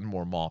would have gotten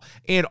more Maul.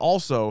 And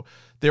also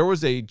there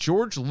was a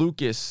George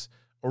Lucas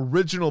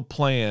original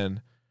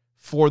plan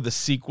for the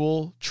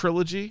sequel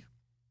trilogy.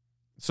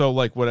 So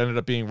like what ended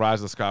up being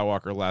Rise of the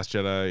Skywalker, Last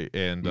Jedi,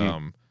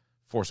 and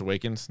Force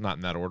Awakens, not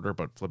in that order,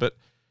 but flip it.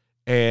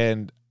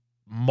 And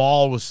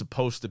Maul was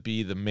supposed to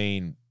be the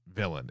main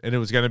villain, and it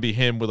was going to be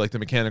him with like the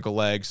mechanical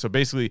legs. So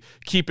basically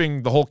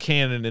keeping the whole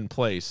canon in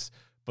place.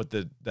 But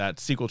that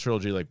sequel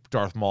trilogy, like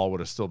Darth Maul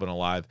would have still been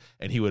alive,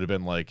 and he would have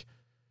been like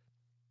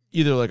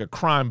either like a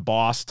crime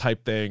boss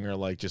type thing or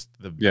like just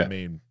the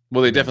main.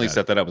 Well, they definitely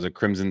set that up as a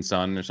Crimson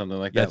Sun or something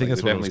like that. I think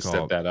that's they what definitely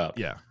set that up.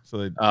 Yeah, so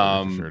they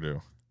for sure do.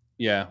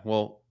 Yeah,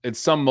 well, it's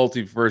some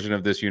multi version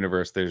of this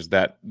universe. There's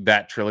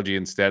that trilogy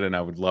instead, and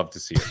I would love to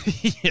see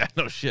it. Yeah,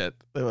 no shit.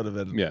 That would have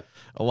been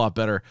a lot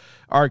better.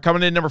 All right,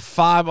 coming in number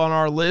 5 on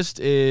our list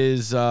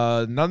is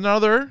none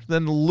other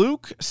than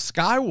Luke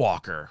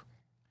Skywalker.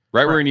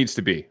 Right where he needs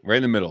to be, right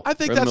in the middle. I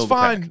think that's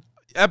fine.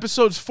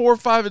 Episodes 4,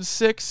 5, and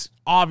 6,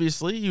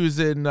 obviously. He was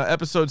in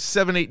episodes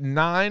 7, 8, and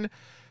 9.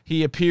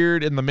 He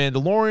appeared in The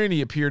Mandalorian.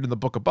 He appeared in the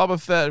Book of Boba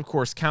Fett. Of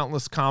course,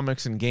 countless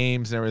comics and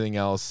games and everything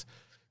else.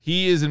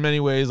 He is in many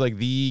ways like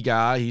the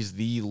guy. He's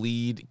the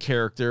lead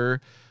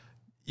character.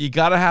 You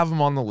got to have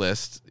him on the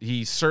list.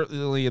 He's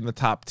certainly in the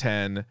top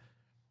 10.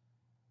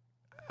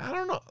 I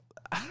don't know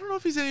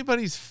if he's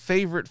anybody's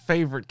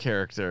favorite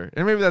character.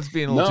 And maybe that's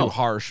being a little too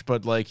harsh,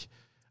 but like,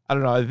 I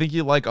don't know. I think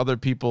you like other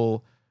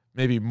people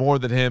maybe more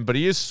than him, but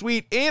he is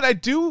sweet. And I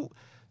do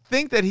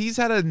think that he's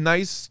had a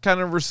nice kind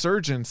of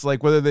resurgence,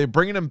 like whether they're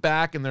bringing him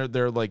back and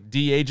they're like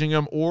de-aging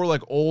him or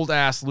like old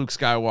ass Luke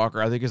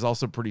Skywalker, I think is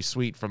also pretty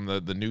sweet from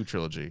the new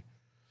trilogy.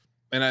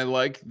 And I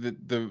like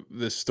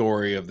the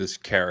story of this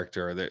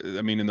character.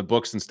 I mean, in the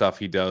books and stuff,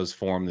 he does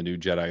form the new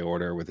Jedi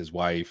Order with his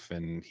wife,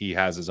 and he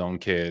has his own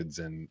kids,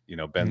 and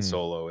Ben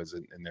Solo is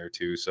in there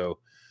too. So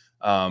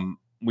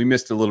we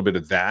missed a little bit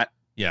of that,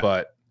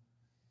 but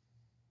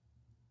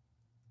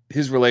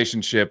his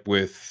relationship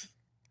with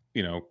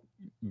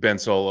Ben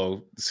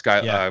Solo,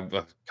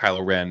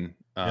 Kylo Ren.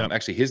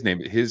 Actually, his name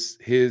it's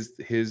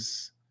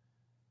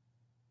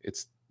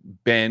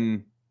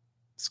Ben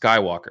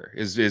Skywalker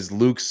is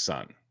Luke's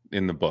son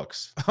in the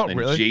books. Oh, and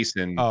really?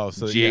 Jason,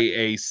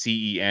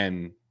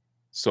 Jacen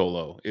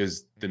Solo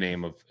is the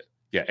name of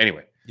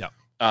Anyway,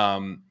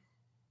 I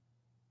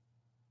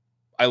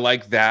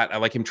like that. I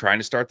like him trying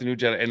to start the new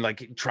Jedi and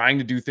like trying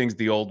to do things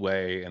the old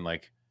way and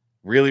like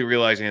really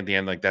realizing at the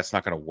end like that's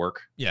not going to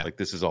work. Yeah, like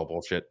this is all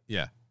bullshit.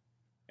 Yeah.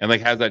 And like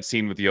has that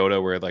scene with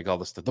Yoda where like all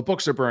the stuff, the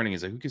books are burning.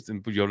 He's like,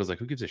 Yoda's like,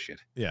 who gives a shit?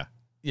 Yeah.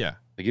 Yeah.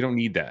 Like you don't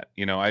need that.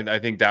 I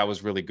think that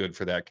was really good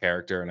for that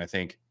character. And I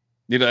think,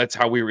 that's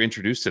how we were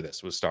introduced to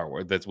this with Star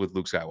Wars. That's with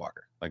Luke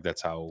Skywalker. Like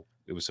that's how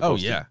it was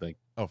supposed to be.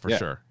 For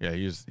sure. Yeah.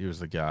 He was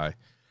the guy.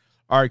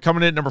 All right.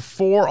 Coming in at number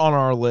 4 on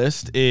our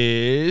list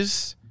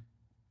is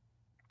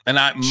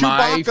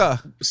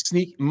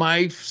Chewbacca.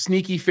 My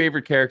sneaky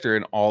favorite character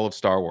in all of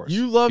Star Wars.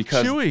 You love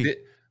Chewie.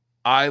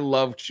 I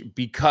love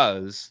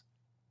because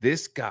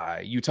this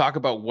guy, you talk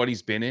about what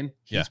he's been in.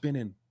 He's been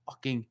in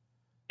fucking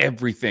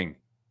everything.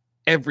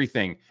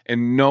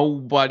 And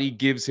nobody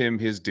gives him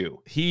his due.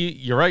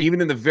 You're right.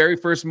 Even in the very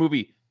first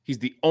movie, he's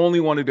the only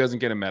one who doesn't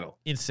get a medal.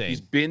 Insane.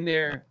 He's been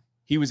there.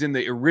 He was in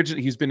the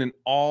original. He's been in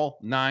all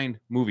 9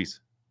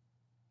 movies.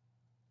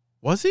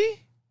 Was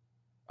he?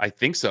 I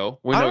think so.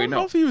 I don't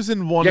know if he was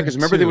in 1. Yeah, because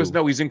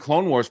remember he's in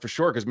Clone Wars for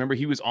sure. Because remember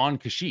he was on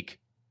Kashyyyk.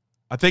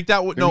 I think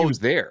that he was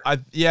there. I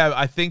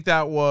think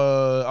that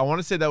was. I want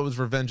to say that was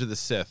Revenge of the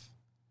Sith.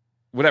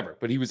 Whatever,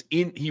 but he was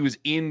in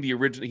the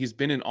original. He's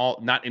been in all,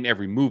 not in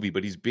every movie,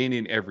 but he's been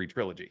in every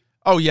trilogy.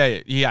 Oh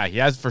yeah. He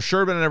has for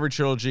sure been in every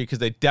trilogy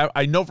because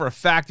I know for a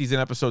fact he's in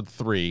episode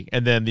 3,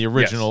 and then the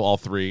original all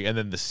 3, and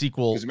then the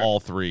sequel all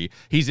 3.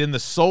 He's in the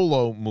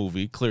Solo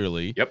movie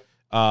clearly. Yep.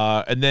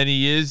 And then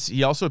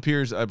he also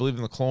appears, I believe,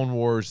 in the Clone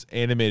Wars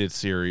animated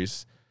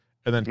series,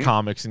 and then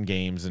comics and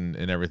games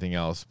and everything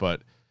else.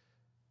 But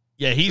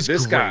yeah, he's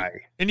this great. guy,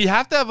 and you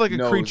have to have like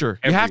a creature.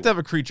 Everyone. You have to have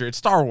a creature. It's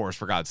Star Wars,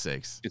 for God's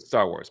sakes. It's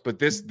Star Wars, but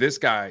this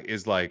guy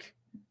is like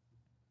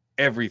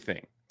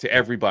everything to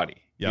everybody.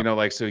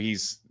 Yep. So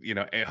he's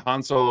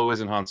Han Solo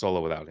isn't Han Solo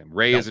without him.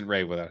 Rey isn't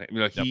Rey without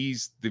him.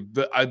 He's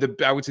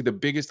I would say the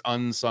biggest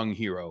unsung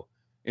hero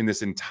in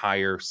this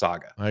entire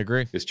saga. I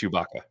agree. Is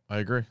Chewbacca. I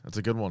agree. That's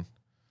a good one.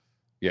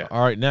 Yeah.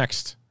 All right.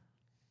 Next,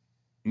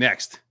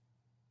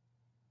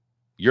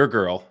 your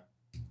girl.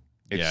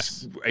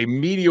 It's a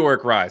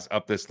meteoric rise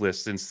up this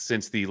list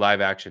since the live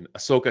action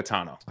Ahsoka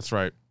Tano. That's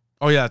right.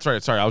 Oh, yeah, that's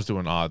right. Sorry, I was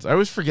doing odds. I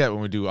always forget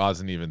when we do odds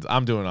and evens.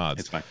 I'm doing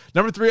odds. It's fine.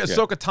 Number 3,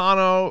 Ahsoka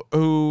Tano,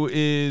 who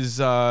is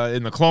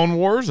in the Clone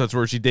Wars. That's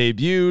where she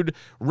debuted.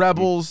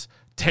 Rebels,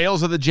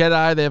 Tales of the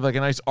Jedi. They have like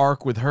a nice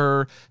arc with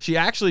her. She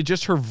actually,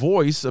 just her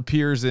voice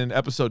appears in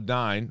Episode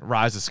 9,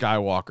 Rise of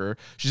Skywalker.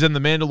 She's in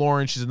The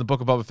Mandalorian. She's in the Book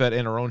of Boba Fett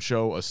and her own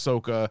show,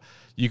 Ahsoka.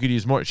 You could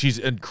use more. She's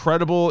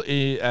incredible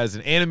as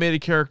an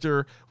animated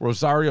character.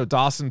 Rosario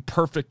Dawson,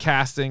 perfect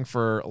casting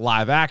for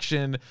live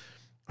action.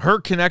 Her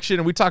connection,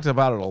 and we talked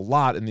about it a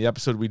lot in the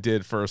episode we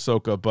did for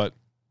Ahsoka, but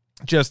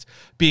just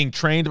being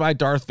trained by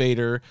Darth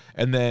Vader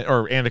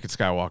or Anakin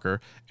Skywalker,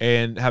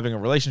 and having a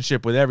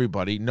relationship with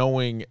everybody,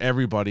 knowing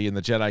everybody in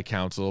the Jedi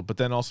Council, but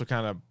then also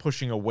kind of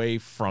pushing away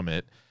from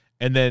it,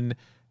 and then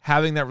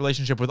having that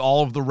relationship with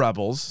all of the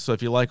rebels. So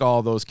if you like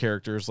all those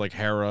characters like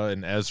Hera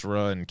and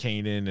Ezra and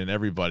Kanan and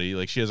everybody,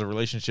 like she has a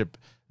relationship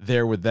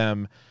there with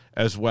them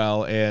as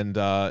well. And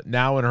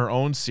now in her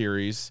own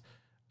series,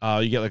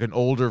 you get like an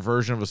older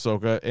version of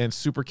Ahsoka and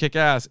super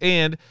kick-ass.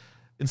 And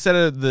instead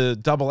of the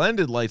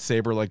double-ended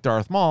lightsaber like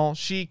Darth Maul,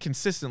 she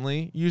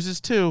consistently uses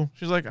 2.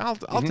 She's like,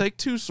 I'll take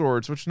 2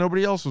 swords, which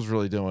nobody else was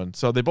really doing.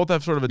 So they both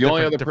have sort of a the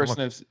different... only other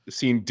person I've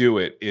seen do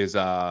it is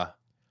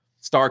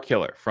Star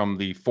Killer from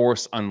the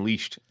Force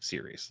Unleashed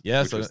series.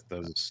 Yeah, so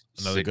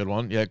another good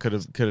one. Yeah, could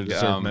have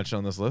deserved mention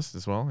on this list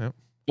as well. Yeah,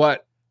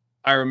 but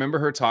I remember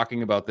her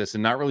talking about this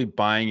and not really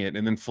buying it,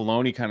 and then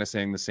Filoni kind of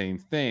saying the same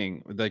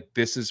thing. Like,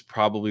 this is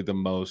probably the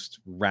most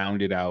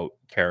rounded out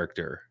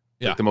character,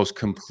 like the most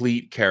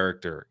complete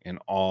character in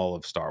all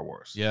of Star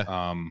Wars. Yeah,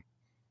 and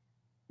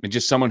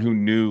just someone who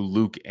knew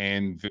Luke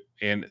and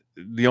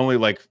the only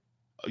like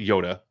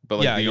Yoda, but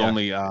like the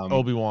only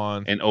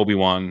Obi-Wan and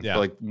Obi-Wan,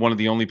 like one of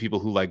the only people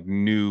who like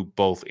knew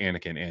both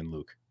Anakin and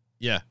Luke.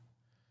 Yeah,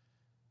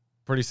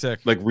 pretty sick.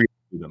 Like really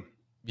knew them.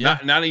 Yeah,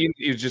 not even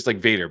it was just like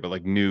Vader, but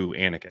like knew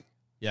Anakin.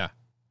 Yeah.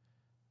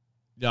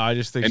 Yeah, I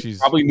just think she's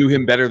probably knew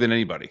him better than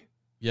anybody.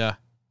 Yeah.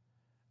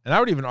 And I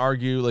would even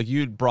argue, like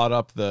you'd brought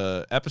up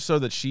the episode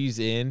that she's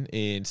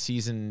in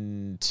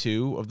season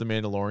 2 of The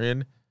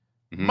Mandalorian,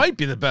 might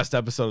be the best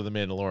episode of The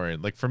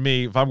Mandalorian. Like for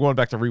me, if I'm going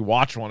back to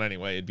rewatch one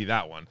anyway, it'd be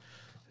that one.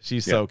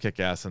 She's so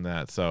kick-ass in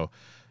that. So,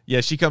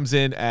 yeah, she comes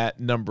in at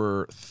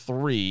number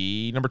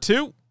 3. Number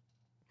 2?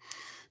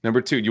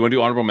 Number 2. Do you want to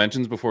do honorable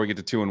mentions before we get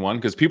to 2 and 1?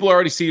 Because people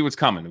already see what's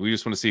coming. We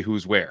just want to see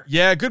who's where.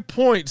 Yeah, good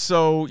point.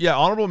 So, yeah,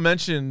 honorable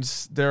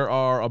mentions, there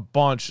are a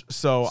bunch.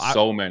 So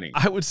many.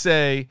 I would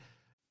say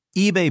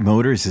eBay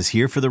Motors is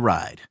here for the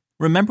ride.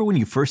 Remember when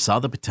you first saw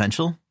the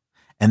potential?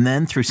 And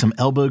then through some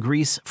elbow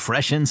grease,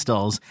 fresh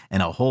installs,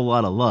 and a whole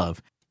lot of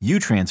love, you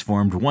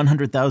transformed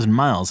 100,000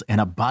 miles and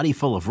a body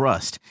full of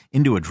rust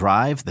into a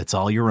drive that's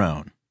all your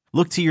own.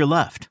 Look to your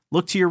left.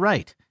 Look to your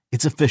right.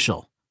 It's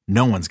official.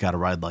 No one's got a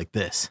ride like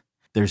this.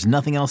 There's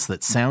nothing else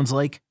that sounds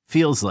like,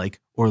 feels like,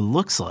 or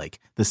looks like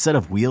the set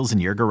of wheels in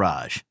your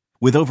garage.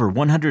 With over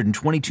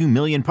 122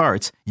 million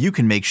parts, you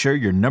can make sure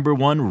your number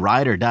one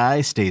ride or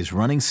die stays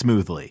running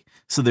smoothly.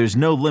 So there's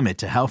no limit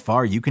to how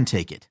far you can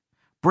take it.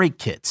 Brake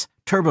kits,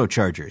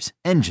 turbochargers,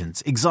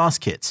 engines, exhaust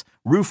kits,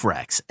 roof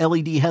racks,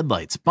 LED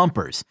headlights,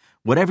 bumpers,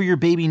 whatever your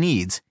baby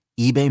needs,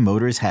 eBay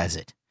Motors has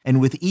it. And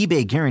with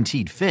eBay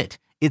Guaranteed Fit,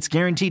 it's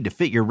guaranteed to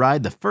fit your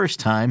ride the first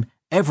time,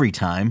 every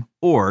time,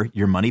 or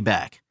your money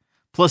back.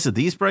 Plus, at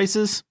these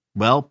prices,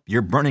 well,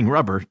 you're burning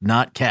rubber,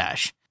 not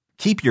cash.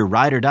 Keep your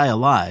ride or die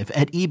alive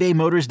at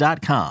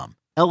ebaymotors.com.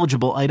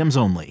 Eligible items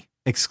only.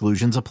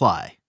 Exclusions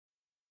apply.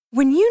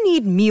 When you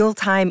need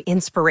mealtime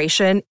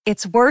inspiration,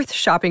 it's worth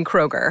shopping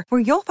Kroger, where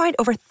you'll find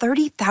over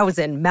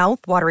 30,000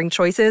 mouth-watering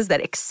choices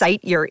that excite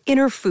your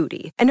inner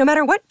foodie. And no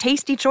matter what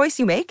tasty choice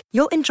you make,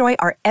 you'll enjoy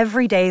our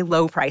everyday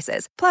low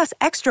prices, plus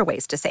extra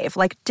ways to save,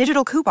 like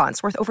digital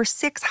coupons worth over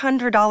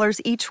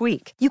 $600 each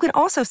week. You can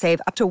also save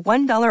up to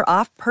 $1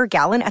 off per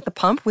gallon at the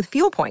pump with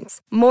fuel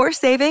points. More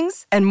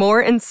savings and more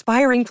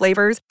inspiring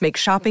flavors make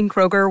shopping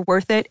Kroger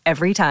worth it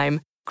every time.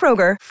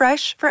 Kroger,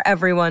 fresh for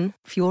everyone.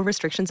 Fuel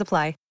restrictions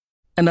apply.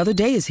 Another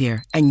day is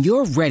here, and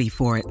you're ready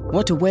for it.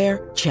 What to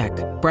wear? Check.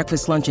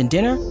 Breakfast, lunch, and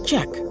dinner?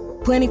 Check.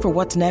 Planning for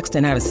what's next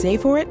and how to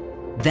save for it?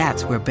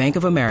 That's where Bank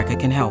of America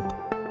can help.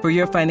 For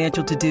your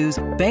financial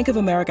to-dos, Bank of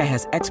America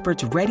has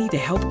experts ready to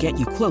help get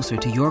you closer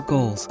to your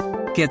goals.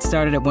 Get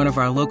started at one of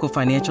our local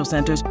financial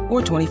centers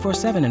or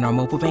 24/7 in our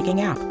mobile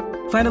banking app.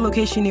 Find a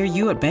location near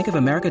you at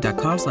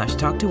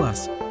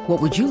bankofamerica.com/talktous.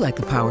 What would you like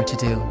the power to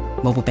do?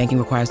 Mobile banking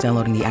requires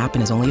downloading the app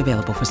and is only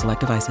available for select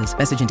devices.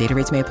 Message and data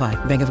rates may apply.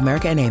 Bank of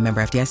America N.A.,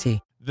 member FDIC.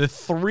 The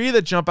 3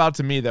 that jump out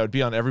to me that would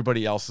be on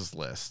everybody else's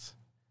list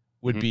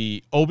would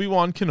be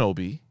Obi-Wan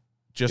Kenobi,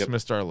 just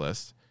missed our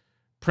list,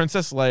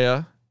 Princess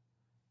Leia,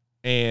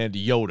 and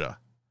Yoda.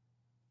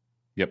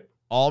 Yep.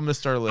 All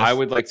missed our list. I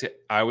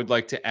would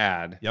like to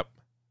add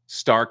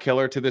Star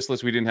Killer to this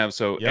list we didn't have,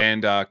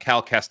 and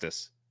Cal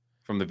Kestis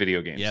from the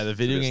video games. Yeah, the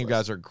video game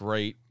guys are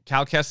great.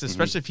 Cal Kestis,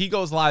 especially if he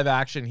goes live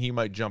action, he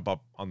might jump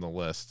up on the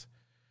list.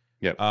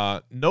 Yep.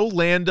 No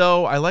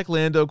Lando. I like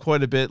Lando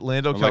quite a bit.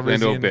 Lando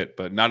a bit,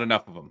 but not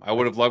enough of him. I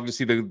would have loved to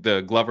see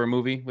the Glover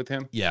movie with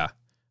him. Yeah.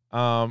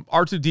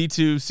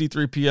 R2D2,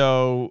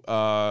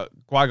 C3PO,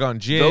 Qui-Gon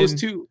Jinn. Those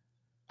two,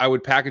 I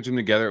would package them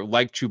together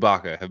like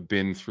Chewbacca have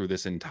been through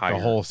this entire the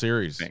whole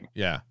series thing.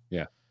 Yeah.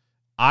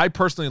 I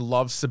personally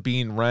love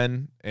Sabine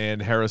Wren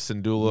and Hera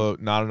Syndulla,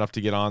 not enough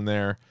to get on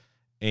there.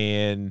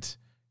 And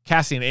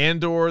Cassian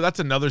Andor, that's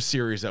another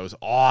series that was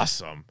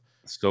awesome.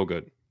 So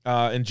good.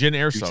 And Jyn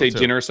Erso. Did you say too.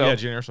 Jyn Erso? Yeah,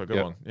 Jyn Erso,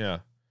 good one. Yeah.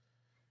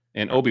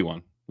 And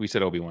Obi-Wan. We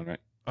said Obi-Wan, right?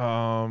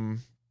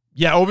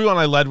 Yeah, Obi-Wan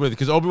I led with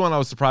because Obi-Wan I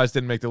was surprised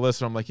didn't make the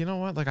list. And I'm like, you know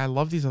what? Like, I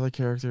love these other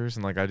characters,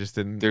 and like, I just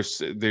didn't.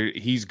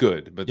 He's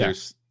good, but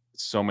there's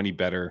so many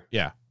better.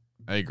 Yeah,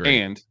 I agree.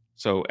 And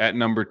so at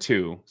number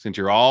 2, since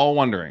you're all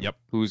wondering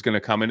who's going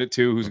to come in at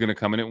 2, who's going to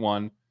come in at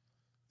 1,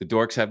 the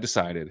dorks have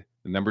decided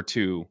the number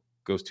 2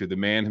 goes to the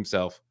man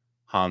himself,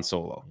 Han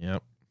Solo.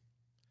 Yep.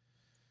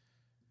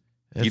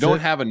 You don't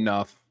have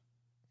enough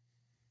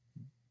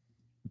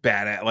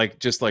bad, like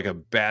just like a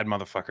bad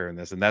motherfucker in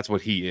this, and that's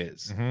what he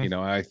is. Mhm. You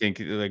know, I think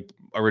like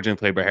originally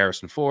played by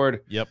Harrison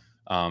Ford. Yep.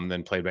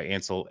 Then played by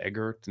Ansel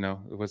Elgort.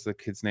 No, what's the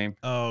kid's name?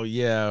 Oh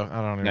yeah,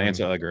 I don't No, know.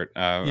 Ansel Elgort.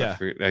 Yeah.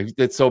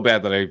 It's so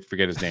bad that I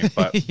forget his name.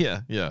 But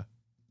yeah.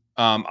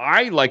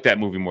 I like that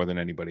movie more than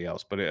anybody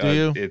else. But Do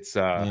you? It's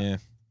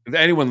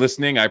anyone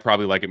listening, I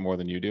probably like it more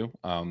than you do.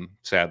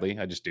 Sadly,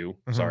 I just do.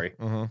 Sorry.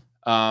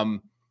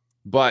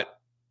 But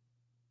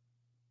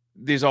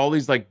there's all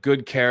these like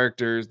good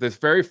characters. This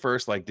very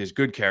first, like, there's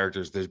good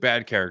characters, there's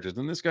bad characters,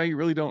 and this guy you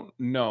really don't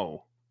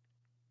know.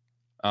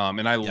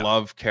 And I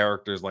love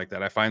characters like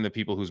that. I find the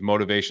people whose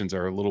motivations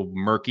are a little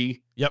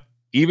murky. Yep.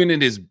 Even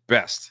at his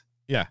best.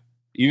 Yeah.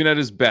 Even at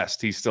his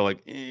best, he's still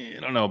like, I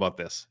don't know about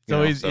this.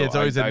 It's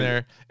always in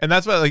there. And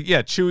that's why, like,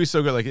 Chewie's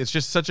so good. Like, it's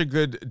just such a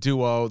good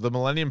duo. The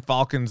Millennium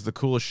Falcon's the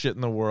coolest shit in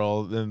the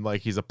world. And,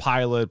 like, he's a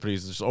pilot, but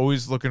he's just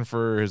always looking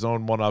for his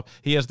own one-up.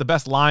 He has the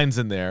best lines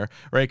in there,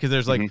 right? Because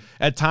there's, like,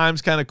 at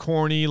times kind of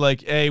corny,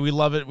 like, hey, we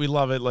love it.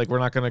 Like, we're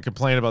not going to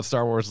complain about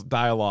Star Wars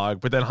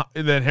dialogue. But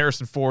then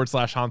Harrison Ford /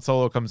 Han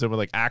Solo comes in with,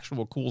 like,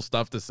 actual cool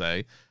stuff to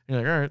say. You're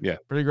like, all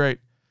right, pretty great.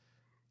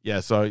 Yeah,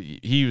 so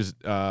he was...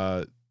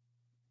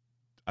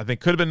 I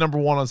think could have been number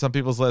 1 on some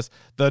people's list.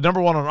 The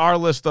number 1 on our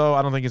list, though,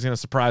 I don't think is going to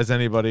surprise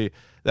anybody.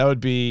 That would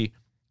be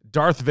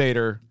Darth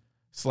Vader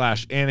 /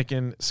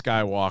 Anakin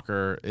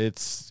Skywalker.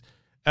 It's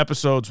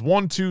episodes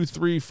 1, 2,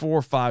 3,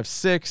 4, 5,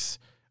 6.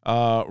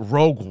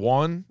 Rogue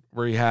One,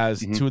 where he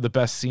has 2 of the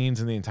best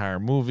scenes in the entire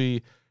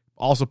movie.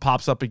 Also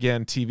pops up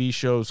again, TV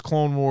shows,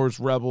 Clone Wars,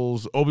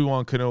 Rebels,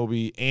 Obi-Wan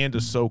Kenobi, and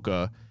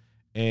Ahsoka.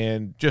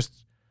 And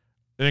just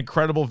an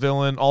incredible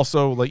villain,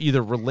 also like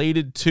either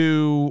related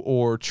to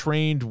or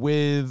trained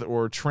with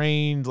or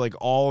trained like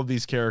all of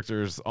these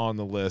characters on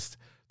the list.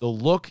 The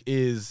look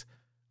is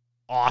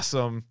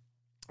awesome.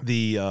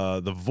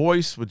 The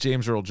voice with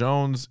James Earl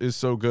Jones is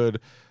so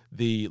good.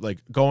 The like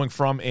going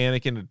from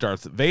Anakin to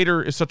Darth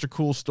Vader is such a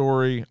cool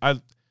story.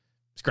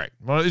 It's great.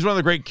 He's one of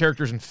the great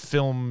characters in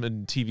film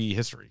and TV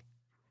history.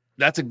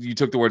 You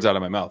took the words out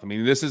of my mouth. I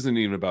mean, this isn't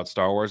even about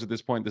Star Wars at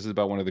this point. This is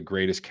about one of the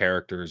greatest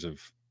characters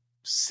of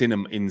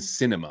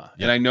cinema.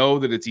 Yep. And I know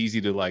that it's easy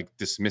to like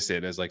dismiss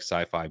it as like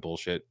sci-fi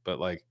bullshit, but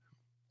like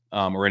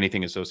or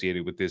anything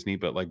associated with Disney,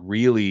 but like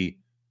really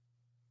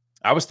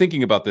I was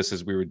thinking about this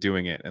as we were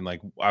doing it, and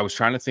like I was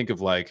trying to think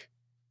of like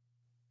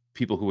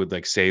people who would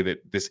like say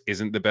that this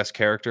isn't the best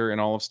character in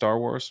all of Star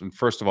Wars. And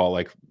first of all,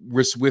 like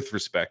with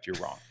respect, you're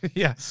wrong.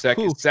 Yeah.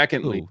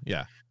 Secondly,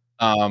 yeah.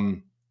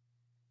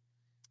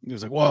 It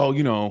was like, well,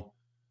 you know,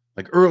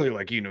 like earlier,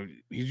 like, you know,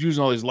 he's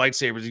using all these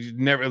lightsabers. He's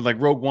never like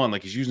Rogue One,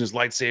 like he's using his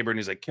lightsaber and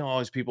he's like killing all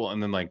these people.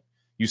 And then like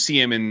you see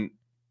him in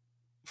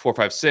 4,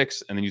 5,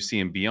 6, and then you see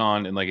him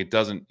beyond, and like he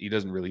doesn't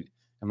really.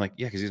 I'm like,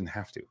 yeah, because he doesn't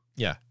have to.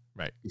 Yeah,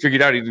 right. He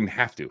figured out he didn't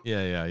have to.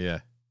 Yeah.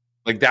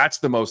 Like that's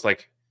the most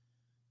like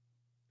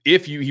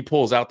if he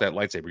pulls out that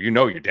lightsaber, you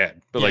know you're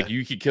dead. But like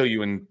he could kill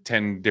you in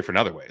 10 different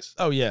other ways.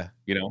 Oh yeah.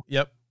 You know?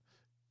 Yep.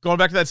 Going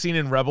back to that scene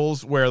in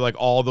Rebels where like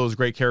all those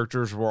great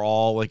characters were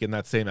all like in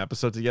that same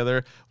episode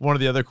together. One of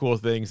the other cool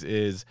things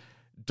is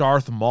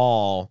Darth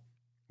Maul,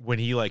 when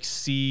he like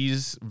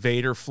sees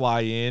Vader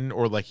fly in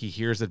or like he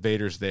hears that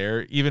Vader's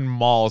there, even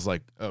Maul's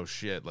like, oh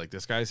shit, like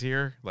this guy's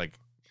here. Like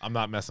I'm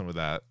not messing with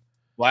that.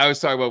 Well, I was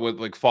talking about with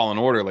like Fallen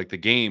Order, like the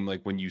game,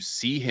 like when you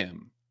see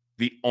him,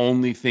 the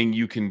only thing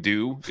you can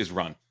do is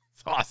run.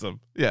 It's awesome.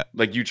 Yeah.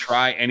 Like you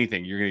try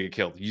anything, you're going to get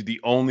killed.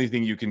 The only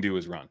thing you can do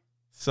is run.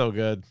 So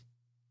good.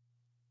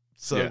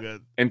 So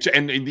good. And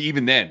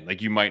even then,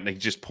 like you might like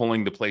just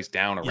pulling the place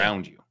down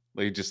around you.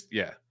 Like just,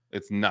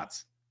 it's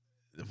nuts.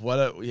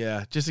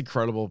 Just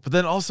incredible. But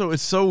then also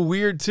it's so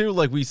weird too.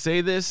 Like we say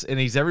this and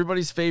he's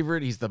everybody's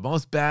favorite. He's the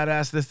most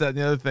badass, this, that, and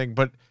the other thing,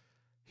 but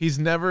he's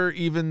never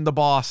even the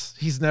boss.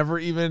 He's never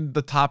even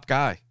the top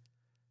guy.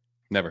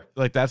 Never.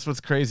 Like that's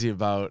what's crazy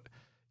about,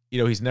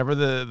 you know, he's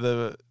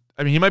never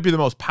I mean, he might be the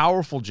most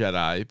powerful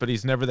Jedi, but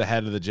he's never the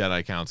head of the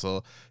Jedi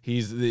Council.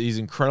 He's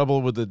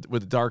incredible with the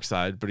dark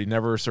side, but he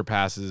never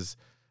surpasses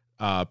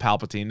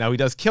Palpatine. Now he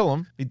does kill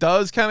him. He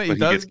does kind of. He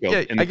does. Gets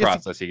killed. In the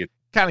process, he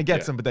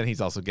gets him, but then he's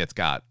also gets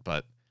got.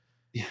 But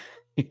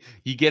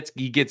he gets,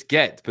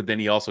 but then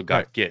he also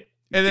got get.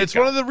 And it's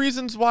one of the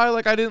reasons why,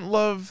 like, I didn't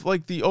love,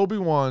 like, the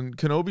Obi-Wan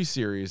Kenobi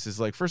series is,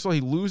 like, first of all, he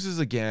loses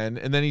again,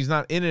 and then he's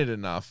not in it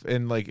enough.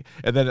 And, like,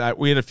 and then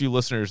we had a few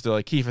listeners, they're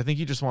like, Keith, I think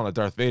you just want a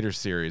Darth Vader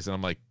series. And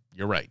I'm like,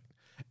 you're right.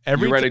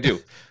 You're right, I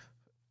do.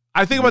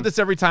 I think about this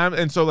every time.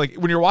 And so, like,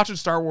 when you're watching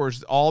Star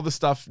Wars, all the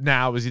stuff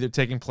now is either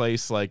taking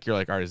place, like, you're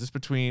like, all right, is this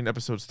between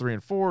episodes 3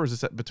 and 4? Or is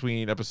this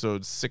between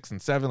episodes 6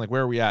 and 7? Like,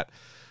 where are we at?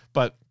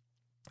 But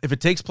if it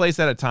takes place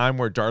at a time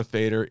where Darth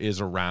Vader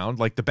is around,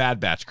 like the Bad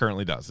Batch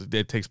currently does,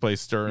 it takes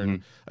place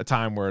during a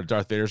time where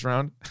Darth Vader's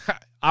around,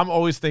 I'm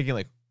always thinking,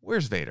 like,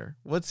 where's Vader?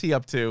 What's he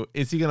up to?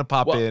 Is he going to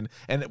pop in?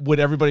 And would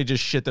everybody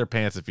just shit their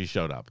pants if he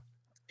showed up?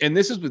 And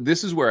this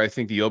is where I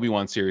think the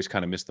Obi-Wan series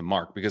kind of missed the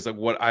mark, because like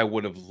what I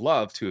would have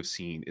loved to have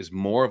seen is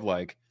more of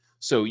like,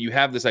 so you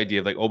have this idea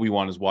of like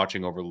Obi-Wan is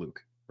watching over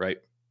Luke, right?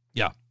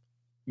 Yeah.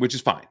 Which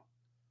is fine.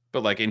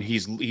 But like, and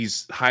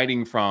he's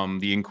hiding from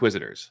the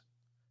Inquisitors.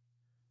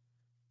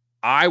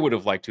 I would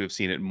have liked to have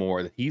seen it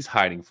more that he's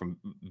hiding from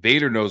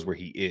Vader knows where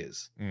he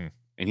is, and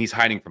he's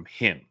hiding from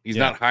him. He's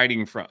not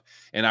hiding from,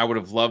 and I would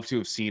have loved to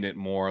have seen it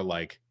more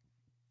like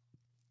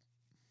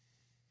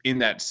in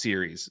that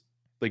series,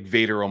 like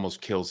Vader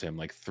almost kills him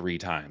like 3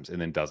 times and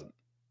then doesn't.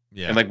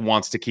 Yeah. And like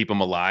wants to keep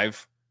him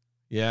alive.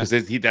 Yeah.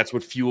 Because that's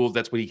what fuels,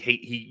 that's what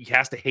he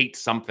has to hate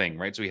something,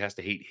 right? So he has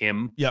to hate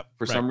him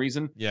for some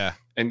reason. Yeah.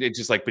 And it's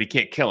just like, but he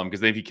can't kill him,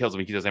 because then if he kills him,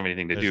 he doesn't have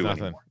anything to do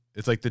anymore.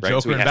 It's like the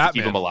Joker so and Batman. To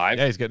keep him alive.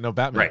 Yeah, he's getting no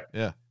Batman. Right.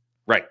 Yeah.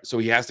 Right. So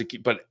he has to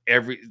keep, but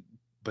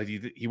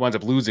he winds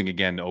up losing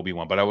again to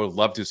Obi-Wan. But I would have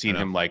loved to have seen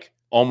him like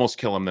almost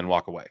kill him, then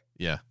walk away.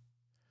 Yeah.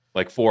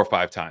 Like 4 or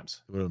 5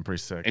 times. It would have been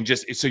pretty sick. And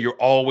just so you're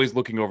always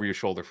looking over your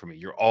shoulder for me.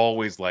 You're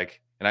always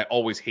like, and I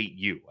always hate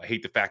you. I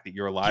hate the fact that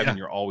you're alive and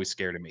you're always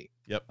scared of me.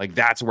 Yep. Like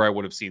that's where I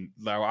would have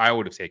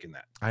taken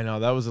that. I know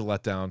that was a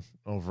letdown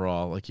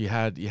overall. Like you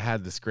had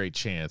this great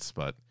chance,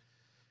 but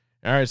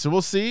all right. So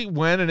we'll see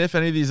when and if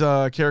any of these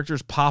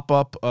characters pop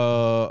up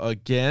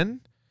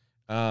again.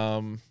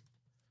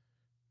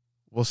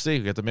 We'll see.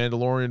 We got the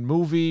Mandalorian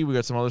movie. We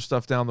got some other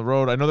stuff down the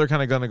road. I know they're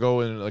kind of going to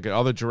go in like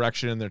another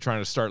direction, and they're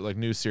trying to start like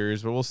new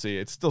series, but we'll see.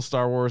 It's still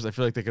Star Wars. I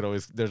feel like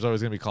there's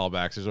always going to be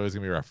callbacks. There's always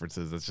going to be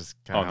references. That's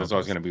just kind of there's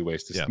always going to be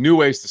ways to new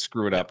ways to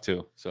screw it up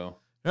too. So all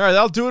right,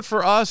 that'll do it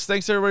for us.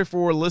 Thanks everybody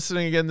for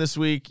listening again this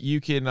week. You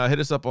can hit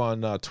us up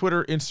on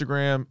Twitter,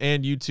 Instagram,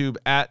 and YouTube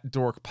at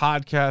Dork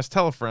Podcast.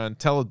 Tell a friend,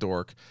 tell a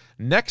dork.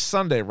 Next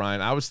Sunday,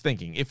 Ryan, I was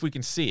thinking if we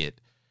can see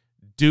it,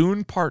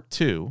 Dune Part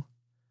 2.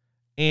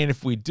 And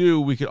if we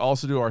do, we could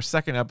also do our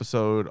second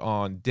episode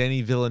on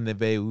Denis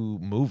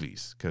Villeneuve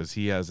movies, because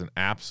he has an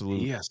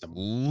absolute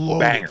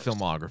loaded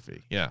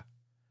filmography. Yeah.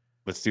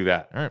 Let's do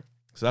that. All right.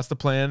 So that's the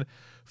plan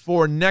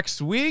for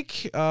next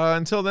week.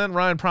 Until then,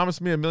 Ryan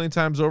promised me a million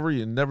times over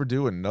you never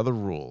do another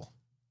rule.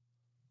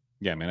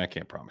 Yeah, man, I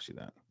can't promise you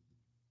that.